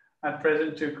easy at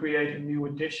present to create a new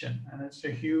edition, and it's a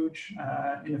huge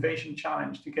innovation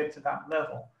challenge to get to that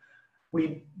level.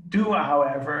 We do,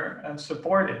 however,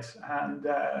 support it, and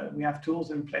we have tools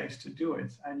in place to do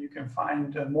it. And you can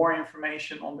find more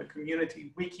information on the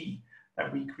community wiki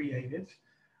that we created.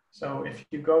 So if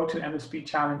you go to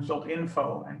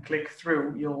mspchallenge.info and click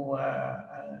through, you'll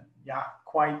yeah,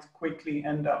 quite quickly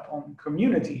end up on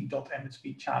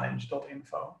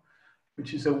community.mspchallenge.info,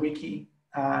 which is a wiki.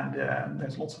 And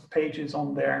there's lots of pages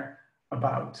on there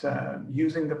about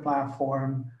using the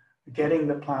platform, getting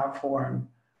the platform,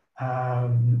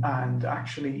 and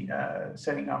actually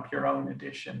setting up your own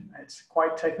edition. It's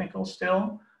quite technical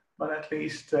still, but at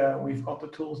least we've got the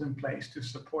tools in place to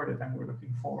support it, and we're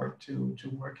looking forward to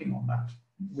working on that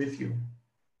with you.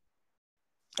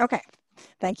 Okay,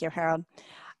 thank you, Harold.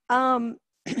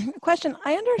 Question,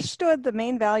 I understood the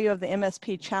main value of the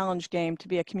MSP Challenge game to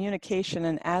be a communication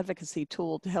and advocacy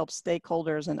tool to help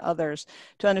stakeholders and others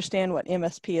to understand what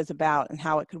MSP is about and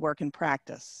how it could work in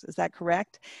practice. Is that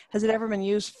correct? Has it ever been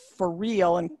used for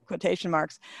real, in quotation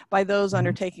marks, by those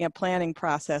undertaking a planning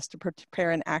process to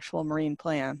prepare an actual marine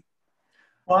plan?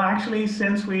 Well, actually,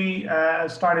 since we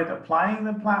started applying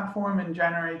the platform in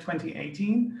January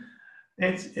 2018,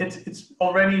 it's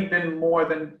already been more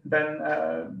than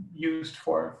used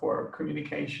for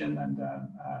communication and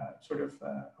sort of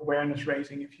awareness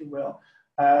raising, if you will.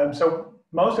 So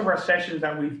most of our sessions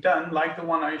that we've done, like the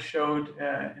one I showed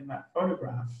in that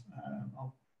photograph,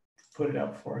 I'll put it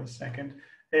up for a second,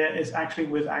 is actually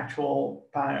with actual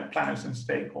planners and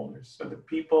stakeholders. So the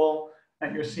people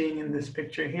that you're seeing in this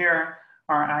picture here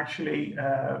are actually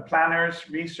planners,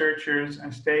 researchers,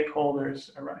 and stakeholders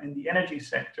in the energy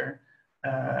sector.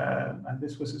 And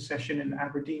this was a session in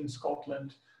Aberdeen,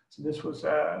 Scotland. So this was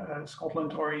a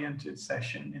Scotland-oriented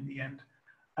session in the end,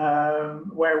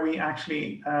 where we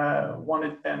actually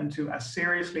wanted them to, as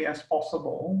seriously as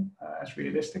possible, as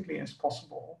realistically as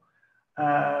possible,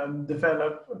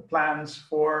 develop plans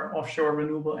for offshore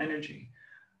renewable energy.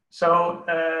 So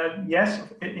yes,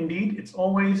 indeed, it's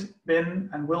always been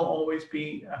and will always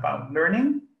be about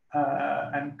learning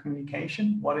and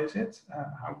communication. What is it?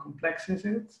 How complex is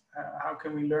it? How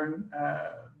can we learn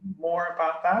more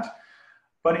about that?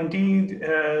 But indeed,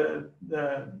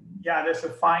 there's a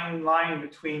fine line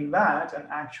between that and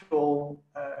actual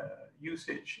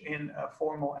usage in a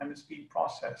formal MSP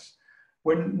process.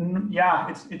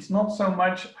 Yeah, it's not so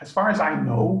much, as far as I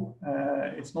know,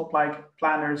 it's not like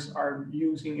planners are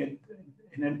using it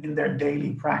in their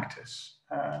daily practice.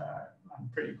 I'm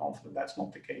pretty confident that's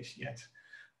not the case yet.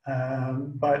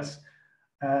 But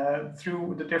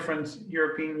through the different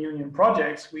European Union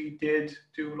projects, we did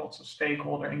do lots of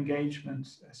stakeholder engagement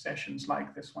sessions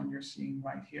like this one you're seeing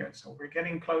right here. So we're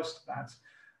getting close to that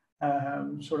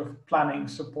sort of planning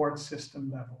support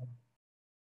system level.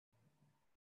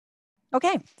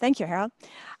 Okay, thank you, Harold.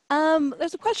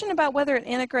 There's a question about whether it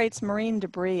integrates marine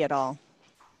debris at all.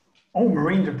 Oh,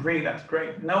 marine debris, that's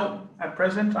great. No, at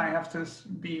present, I have to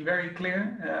be very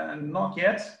clear, not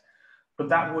yet, but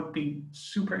that would be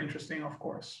super interesting, of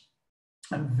course,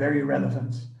 and very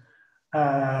relevant.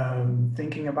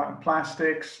 Thinking about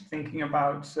plastics, thinking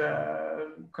about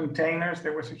containers.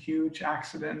 There was a huge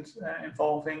accident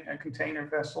involving a container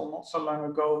vessel not so long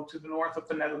ago to the north of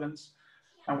the Netherlands,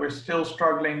 and we're still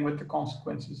struggling with the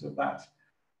consequences of that.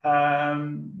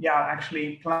 Yeah,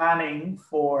 actually planning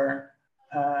for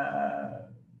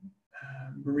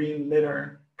marine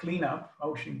litter cleanup,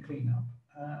 ocean cleanup.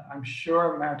 I'm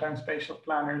sure maritime spatial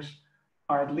planners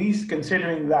are at least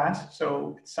considering that,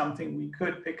 so it's something we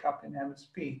could pick up in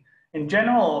MSP. In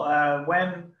general,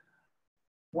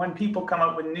 when people come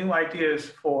up with new ideas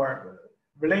for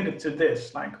related to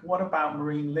this, like what about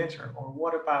marine litter, or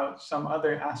what about some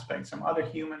other aspect, some other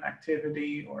human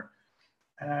activity, or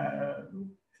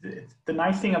the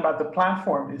nice thing about the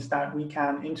platform is that we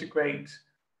can integrate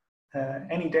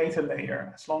any data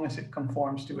layer as long as it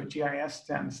conforms to a GIS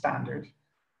standard.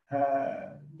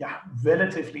 Yeah,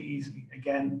 relatively easily.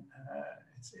 Again,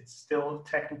 it's still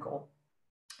technical.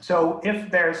 So if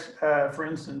there's, for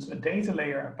instance, a data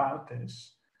layer about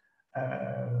this,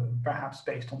 perhaps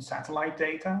based on satellite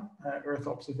data, Earth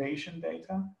observation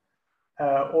data,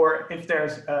 or if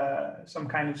there's some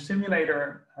kind of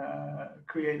simulator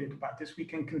created about this, we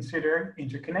can consider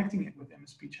interconnecting it with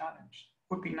MSP Challenge.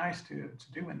 Would be nice to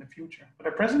do in the future, but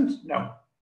at present, no.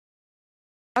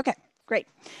 Okay, great.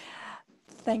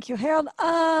 Thank you, Harold.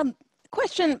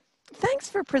 Question, thanks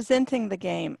for presenting the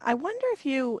game. I wonder if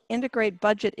you integrate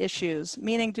budget issues,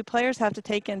 meaning do players have to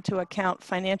take into account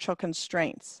financial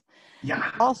constraints?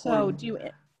 Yeah. Also, do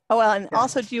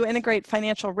you integrate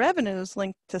financial revenues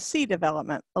linked to sea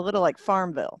development, a little like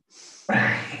Farmville?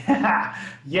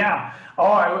 Yeah.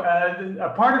 Oh,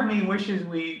 a part of me wishes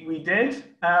we did.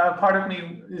 Part of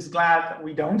me is glad that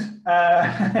we don't.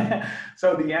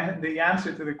 So the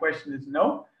answer to the question is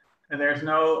no. There's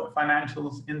no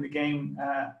financials in the game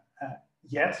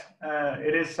yet.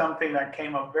 It is something that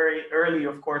came up very early,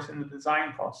 of course, in the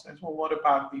design process. Well, what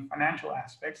about the financial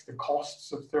aspects, the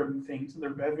costs of certain things, and the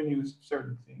revenues of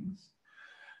certain things?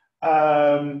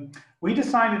 We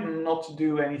decided not to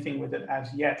do anything with it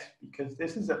as yet, because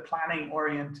this is a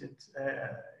planning-oriented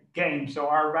game. So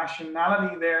our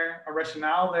rationale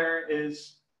there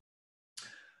is,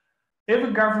 if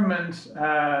a government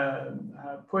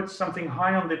puts something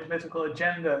high on the political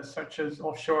agenda, such as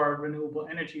offshore renewable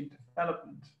energy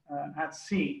development at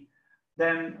sea,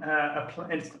 then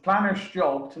it's the planner's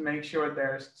job to make sure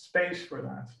there's space for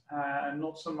that,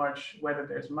 not so much whether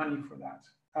there's money for that.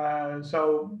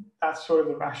 So that's sort of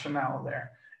the rationale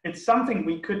there. It's something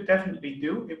we could definitely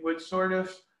do. It would sort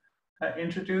of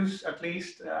introduce, at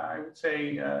least I would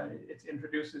say, it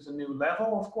introduces a new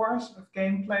level, of course, of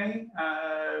gameplay,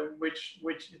 which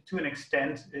to an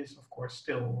extent is, of course,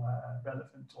 still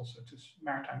relevant also to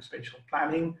maritime spatial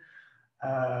planning.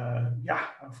 Yeah,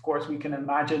 of course, we can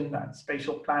imagine that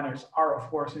spatial planners are, of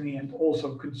course, in the end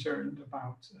also concerned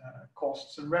about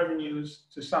costs and revenues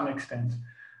to some extent.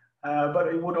 But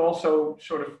it would also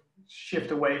sort of shift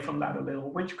away from that a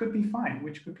little, which could be fine,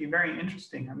 which could be very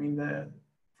interesting. I mean,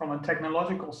 from a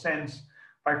technological sense,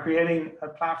 by creating a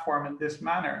platform in this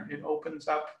manner, it opens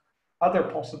up other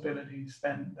possibilities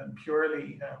than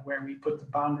purely where we put the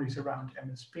boundaries around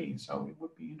MSP. So it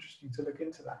would be interesting to look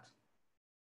into that.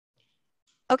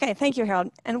 Okay, thank you,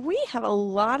 Harold. And we have a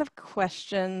lot of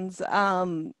questions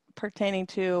pertaining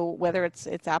to whether it's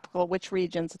applicable, which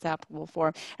regions it's applicable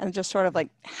for, and just sort of like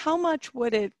how much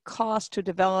would it cost to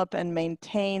develop and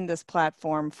maintain this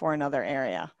platform for another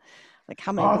area? Like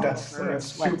how many? Oh, that's a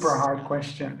super hard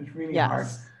question. It's really hard.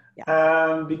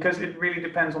 Yeah. Because it really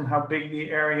depends on how big the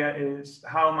area is,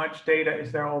 how much data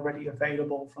is there already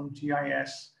available from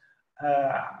GIS,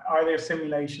 are there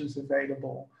simulations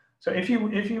available? So if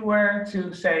you were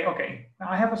to say, okay,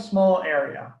 I have a small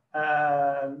area,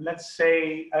 let's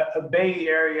say a bay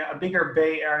area, a bigger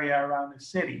bay area around the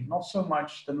city, not so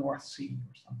much the North Sea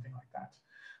or something like that.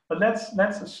 But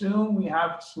let's assume we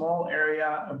have a small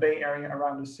area, a bay area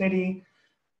around the city.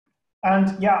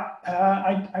 And yeah,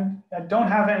 I don't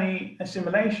have any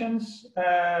simulations,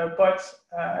 but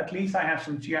at least I have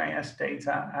some GIS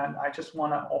data, and I just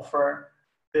want to offer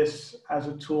this as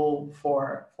a tool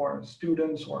for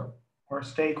students or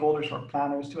stakeholders or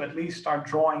planners to at least start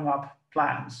drawing up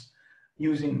plans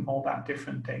using all that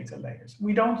different data layers.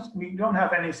 We don't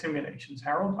have any simulations,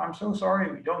 Harold. I'm so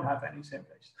sorry, we don't have any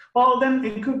simulations. Well, then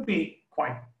it could be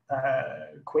quite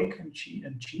quick and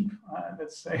cheap,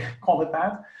 let's say, call it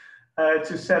that.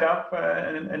 To set up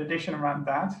an addition around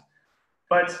that.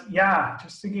 But yeah,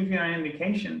 just to give you an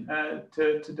indication,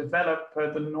 to develop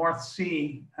the North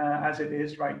Sea as it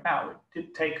is right now, it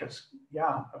did take us,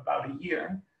 yeah, about a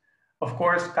year. Of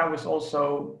course, that was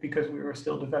also because we were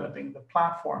still developing the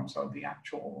platform, so the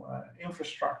actual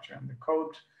infrastructure and the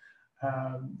code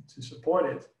to support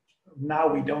it. Now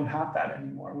we don't have that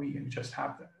anymore. We just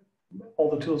have all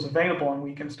the tools available, and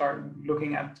we can start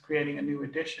looking at creating a new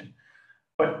edition.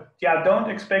 But yeah, don't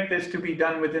expect this to be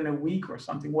done within a week or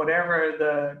something, whatever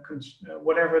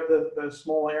the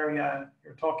small area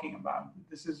you're talking about.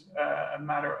 This is a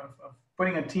matter of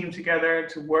putting a team together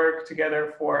to work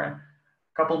together for a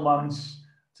couple months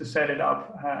to set it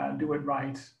up, do it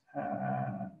right,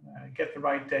 get the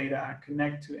right data,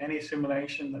 connect to any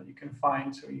simulation that you can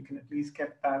find so you can at least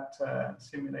get that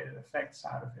simulated effects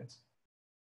out of it.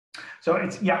 So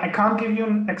it's, yeah, I can't give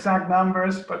you exact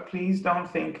numbers, but please don't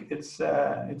think it's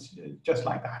just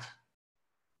like that.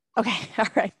 Okay, all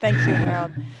right, thank you,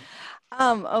 Harold.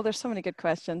 Oh, there's so many good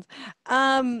questions.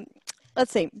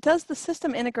 Let's see, does the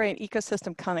system integrate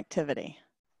ecosystem connectivity?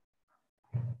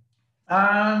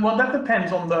 Well, that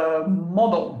depends on the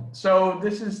model. So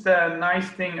this is the nice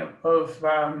thing of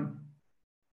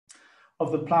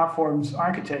the platform's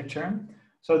architecture.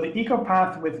 So the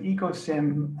EcoPath with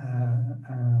EcoSim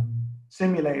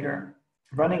simulator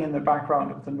running in the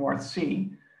background of the North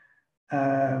Sea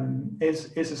is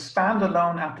a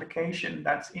standalone application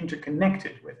that's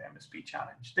interconnected with MSP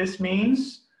Challenge. This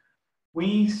means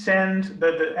we send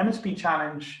the MSP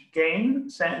Challenge game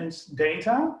sends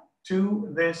data to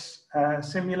this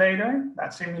simulator.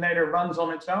 That simulator runs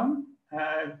on its own,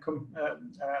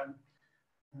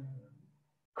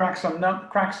 cracks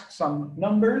some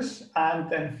numbers, and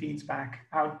then feeds back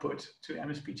output to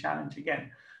MSP Challenge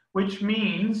again, which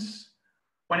means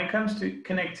when it comes to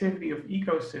connectivity of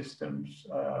ecosystems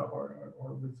or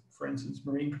with, for instance,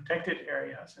 marine protected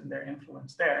areas and their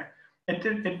influence there,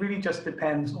 it really just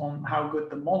depends on how good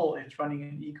the model is running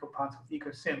in EcoPath with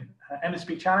EcoSim.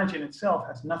 MSP Challenge in itself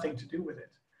has nothing to do with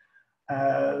it.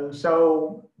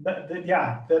 So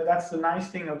that's the nice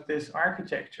thing of this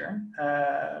architecture.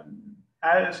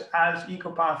 As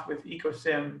EcoPath with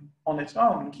EcoSim on its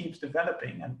own keeps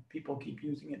developing and people keep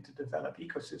using it to develop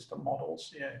ecosystem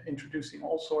models, introducing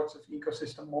all sorts of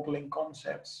ecosystem modeling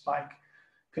concepts like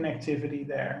connectivity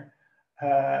there.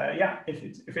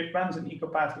 If it runs an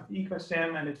EcoPath with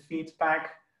EcoSim and it feeds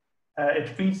back, it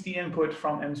feeds the input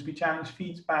from MSP Challenge,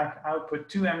 feeds back output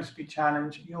to MSP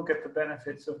Challenge, you'll get the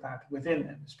benefits of that within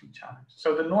MSP Challenge.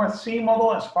 So the North Sea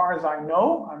model, as far as I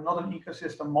know, I'm not an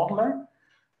ecosystem modeler.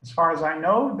 As far as I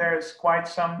know, there's quite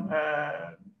some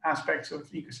aspects of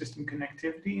ecosystem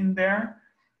connectivity in there.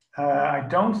 I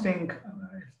don't think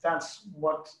if that's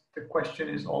what the question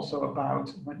is also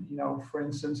about, when, you know, for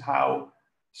instance, how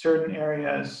certain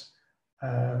areas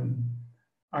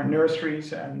are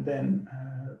nurseries and then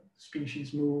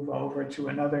species move over to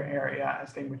another area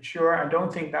as they mature. I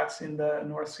don't think that's in the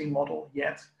North Sea model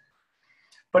yet.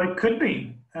 But it could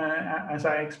be, as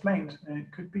I explained,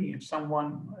 it could be if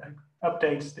someone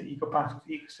updates the EcoPath with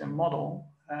EcoSim model,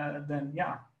 then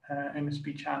yeah,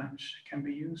 MSP Challenge can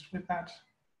be used with that.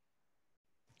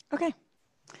 Okay.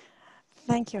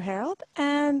 Thank you, Harold.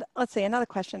 And let's see, another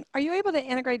question. Are you able to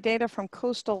integrate data from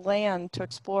coastal land to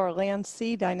explore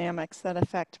land-sea dynamics that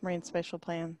affect marine spatial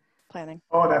planning?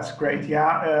 Oh, that's great.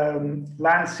 Yeah,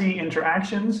 land-sea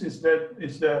interactions is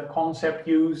the concept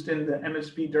used in the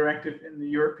MSP directive in the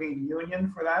European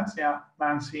Union for that. Yeah,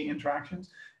 land-sea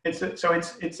interactions. It's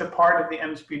a part of the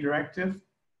MSP directive.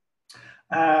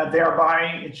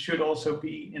 Thereby, it should also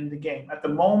be in the game. At the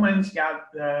moment, yeah,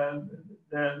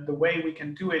 the way we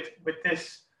can do it with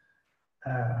this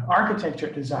architecture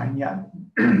design, yeah,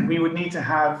 we would need to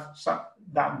have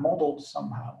that modeled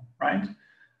somehow, right?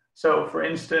 So, for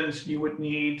instance, you would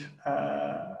need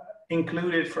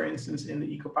included, for instance, in the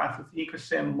EcoPath with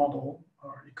EcoSim model,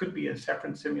 or it could be a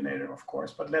separate simulator, of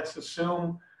course, but let's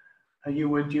assume you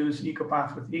would use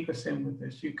EcoPath with EcoSim with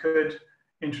this. You could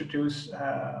introduce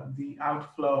the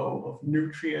outflow of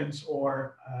nutrients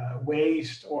or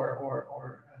waste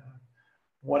or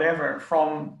whatever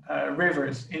from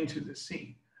rivers into the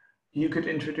sea. you could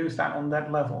introduce that on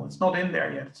that level. It's not in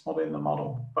there yet, it's not in the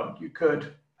model, but you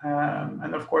could.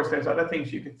 And of course, there's other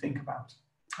things you could think about.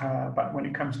 But when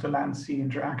it comes to land-sea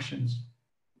interactions,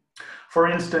 for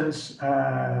instance,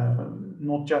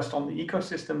 not just on the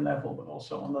ecosystem level, but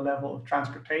also on the level of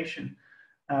transportation.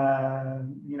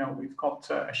 You know, we've got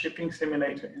a shipping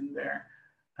simulator in there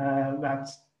that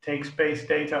takes base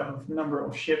data of number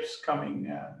of ships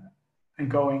coming and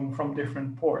going from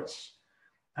different ports.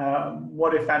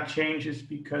 What if that changes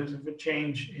because of a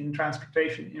change in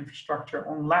transportation infrastructure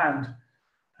on land?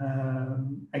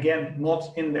 Again,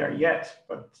 not in there yet,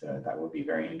 but that would be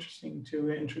very interesting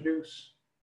to introduce.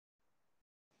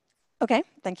 Okay,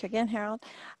 thank you again, Harold.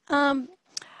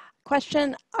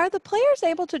 Question, are the players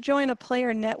able to join a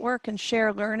player network and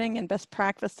share learning and best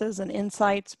practices and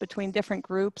insights between different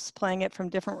groups playing it from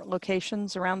different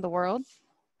locations around the world?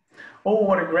 Oh,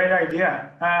 what a great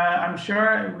idea. I'm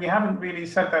sure we haven't really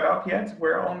set that up yet.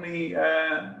 We're only,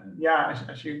 yeah,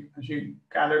 as you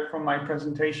gathered from my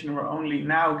presentation, we're only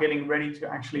now getting ready to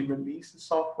actually release the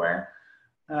software.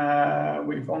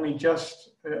 We've only just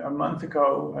a month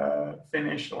ago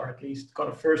finished, or at least got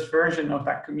a first version of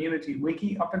that community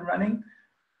wiki up and running.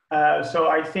 So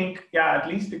I think, yeah, at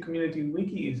least the community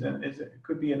wiki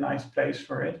could be a nice place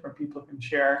for it, where people can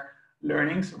share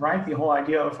learnings, right? The whole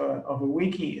idea of a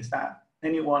wiki is that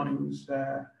anyone who's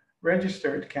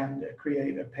registered can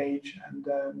create a page and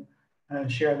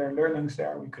share their learnings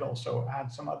there. We could also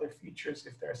add some other features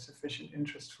if there's sufficient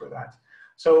interest for that.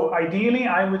 So ideally,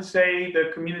 I would say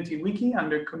the community wiki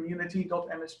under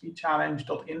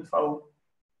community.mspchallenge.info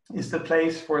is the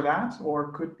place for that,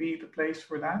 or could be the place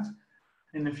for that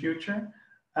in the future.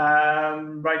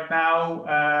 Right now,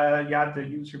 yeah, the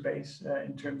user base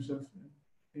in terms of,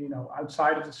 you know,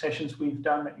 outside of the sessions we've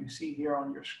done that you see here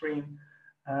on your screen,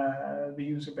 the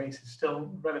user base is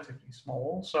still relatively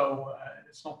small. So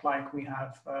it's not like we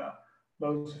have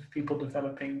loads of people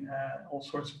developing all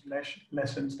sorts of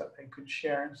lessons that they could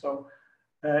share. So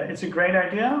it's a great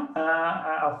idea.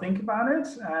 I'll think about it.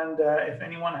 And if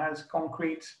anyone has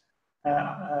concrete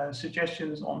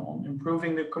suggestions on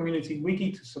improving the community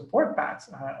wiki to support that,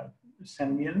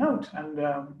 send me a note and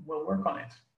we'll work on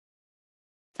it.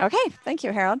 Okay, thank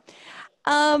you, Harold.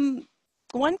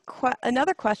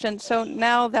 Another question. So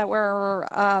now that we're,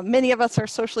 many of us are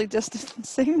socially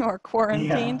distancing or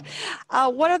quarantined, yeah.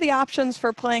 What are the options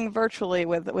for playing virtually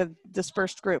with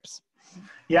dispersed groups?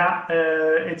 Yeah,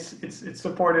 it's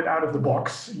supported out of the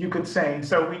box, you could say.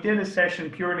 So we did a session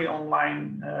purely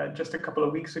online just a couple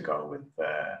of weeks ago with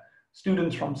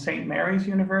students from St. Mary's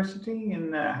University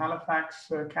in Halifax,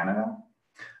 Canada,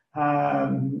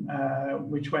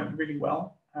 which went really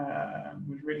well.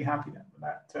 Was really happy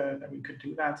that we could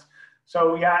do that.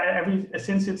 So yeah,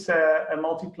 since it's a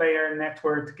multiplayer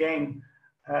networked game,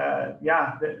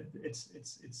 yeah,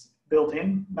 it's built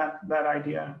in that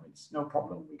idea. It's no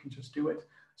problem. We can just do it.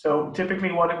 So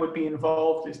typically, what it would be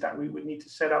involved is that we would need to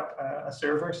set up a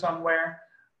server somewhere,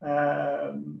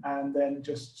 and then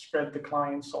just spread the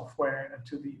client software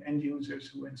to the end users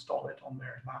who install it on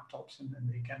their laptops, and then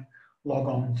they can log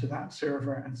on to that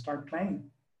server and start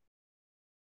playing.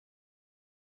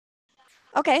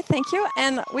 Okay, thank you.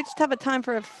 And we just have a time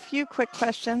for a few quick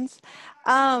questions.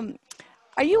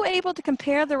 Are you able to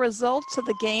compare the results of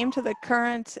the game to the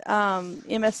current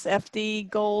MSFD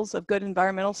goals of good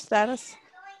environmental status?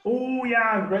 Oh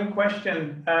yeah, great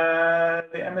question. The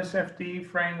MSFD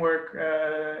framework,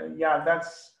 yeah,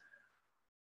 that's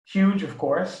huge, of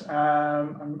course.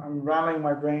 I'm ramming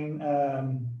my brain.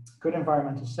 Good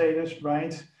environmental status,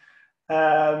 right?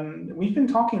 We've been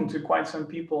talking to quite some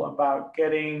people about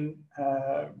getting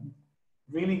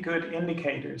really good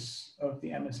indicators of the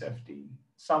MSFD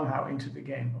somehow into the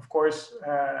game. Of course,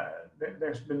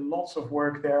 there's been lots of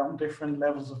work there on different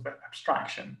levels of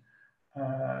abstraction.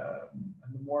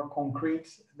 And the more concrete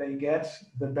they get,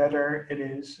 the better it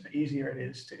is, easier it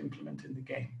is to implement in the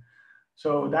game.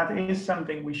 So that is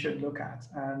something we should look at.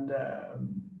 And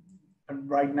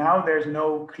right now, there's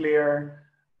no clear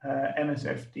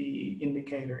MSFD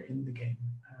indicator in the game,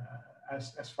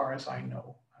 as far as I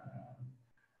know.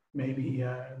 Maybe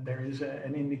there is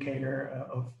an indicator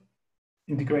of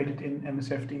integrated in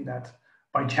MSFD that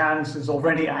by chance is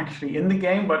already actually in the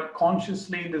game, but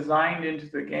consciously designed into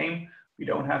the game. We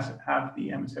don't have the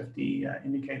MSFD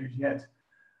indicators yet.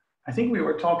 I think we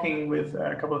were talking with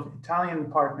a couple of Italian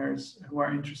partners who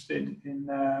are interested in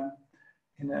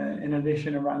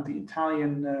addition around the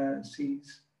Italian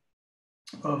seas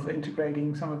of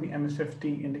integrating some of the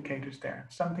MSFD indicators there.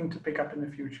 Something to pick up in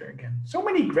the future again. So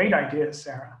many great ideas,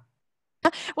 Sarah.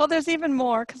 Well, there's even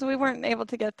more because we weren't able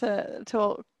to get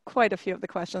to quite a few of the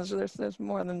questions. There's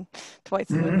more than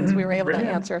twice as we were able to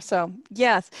Brilliant. answer. So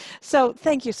yes. So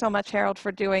thank you so much, Harold,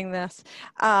 for doing this.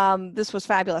 This was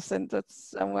fabulous, and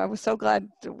I was so glad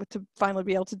to finally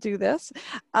be able to do this.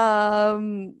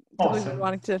 Because we've been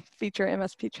wanting to feature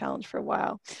MSP Challenge for a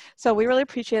while. So we really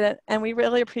appreciate it, and we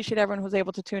really appreciate everyone who was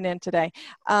able to tune in today.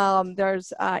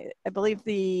 There's, I believe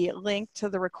the link to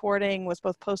the recording was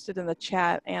both posted in the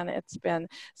chat and it's been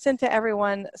sent to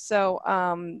everyone. So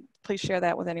please share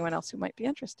that with anyone else who might be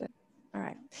interested. All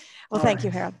right. Well, thank you,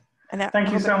 Harold. And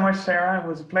thank you so much, Sarah. It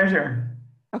was a pleasure.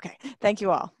 Okay. Thank you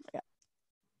all.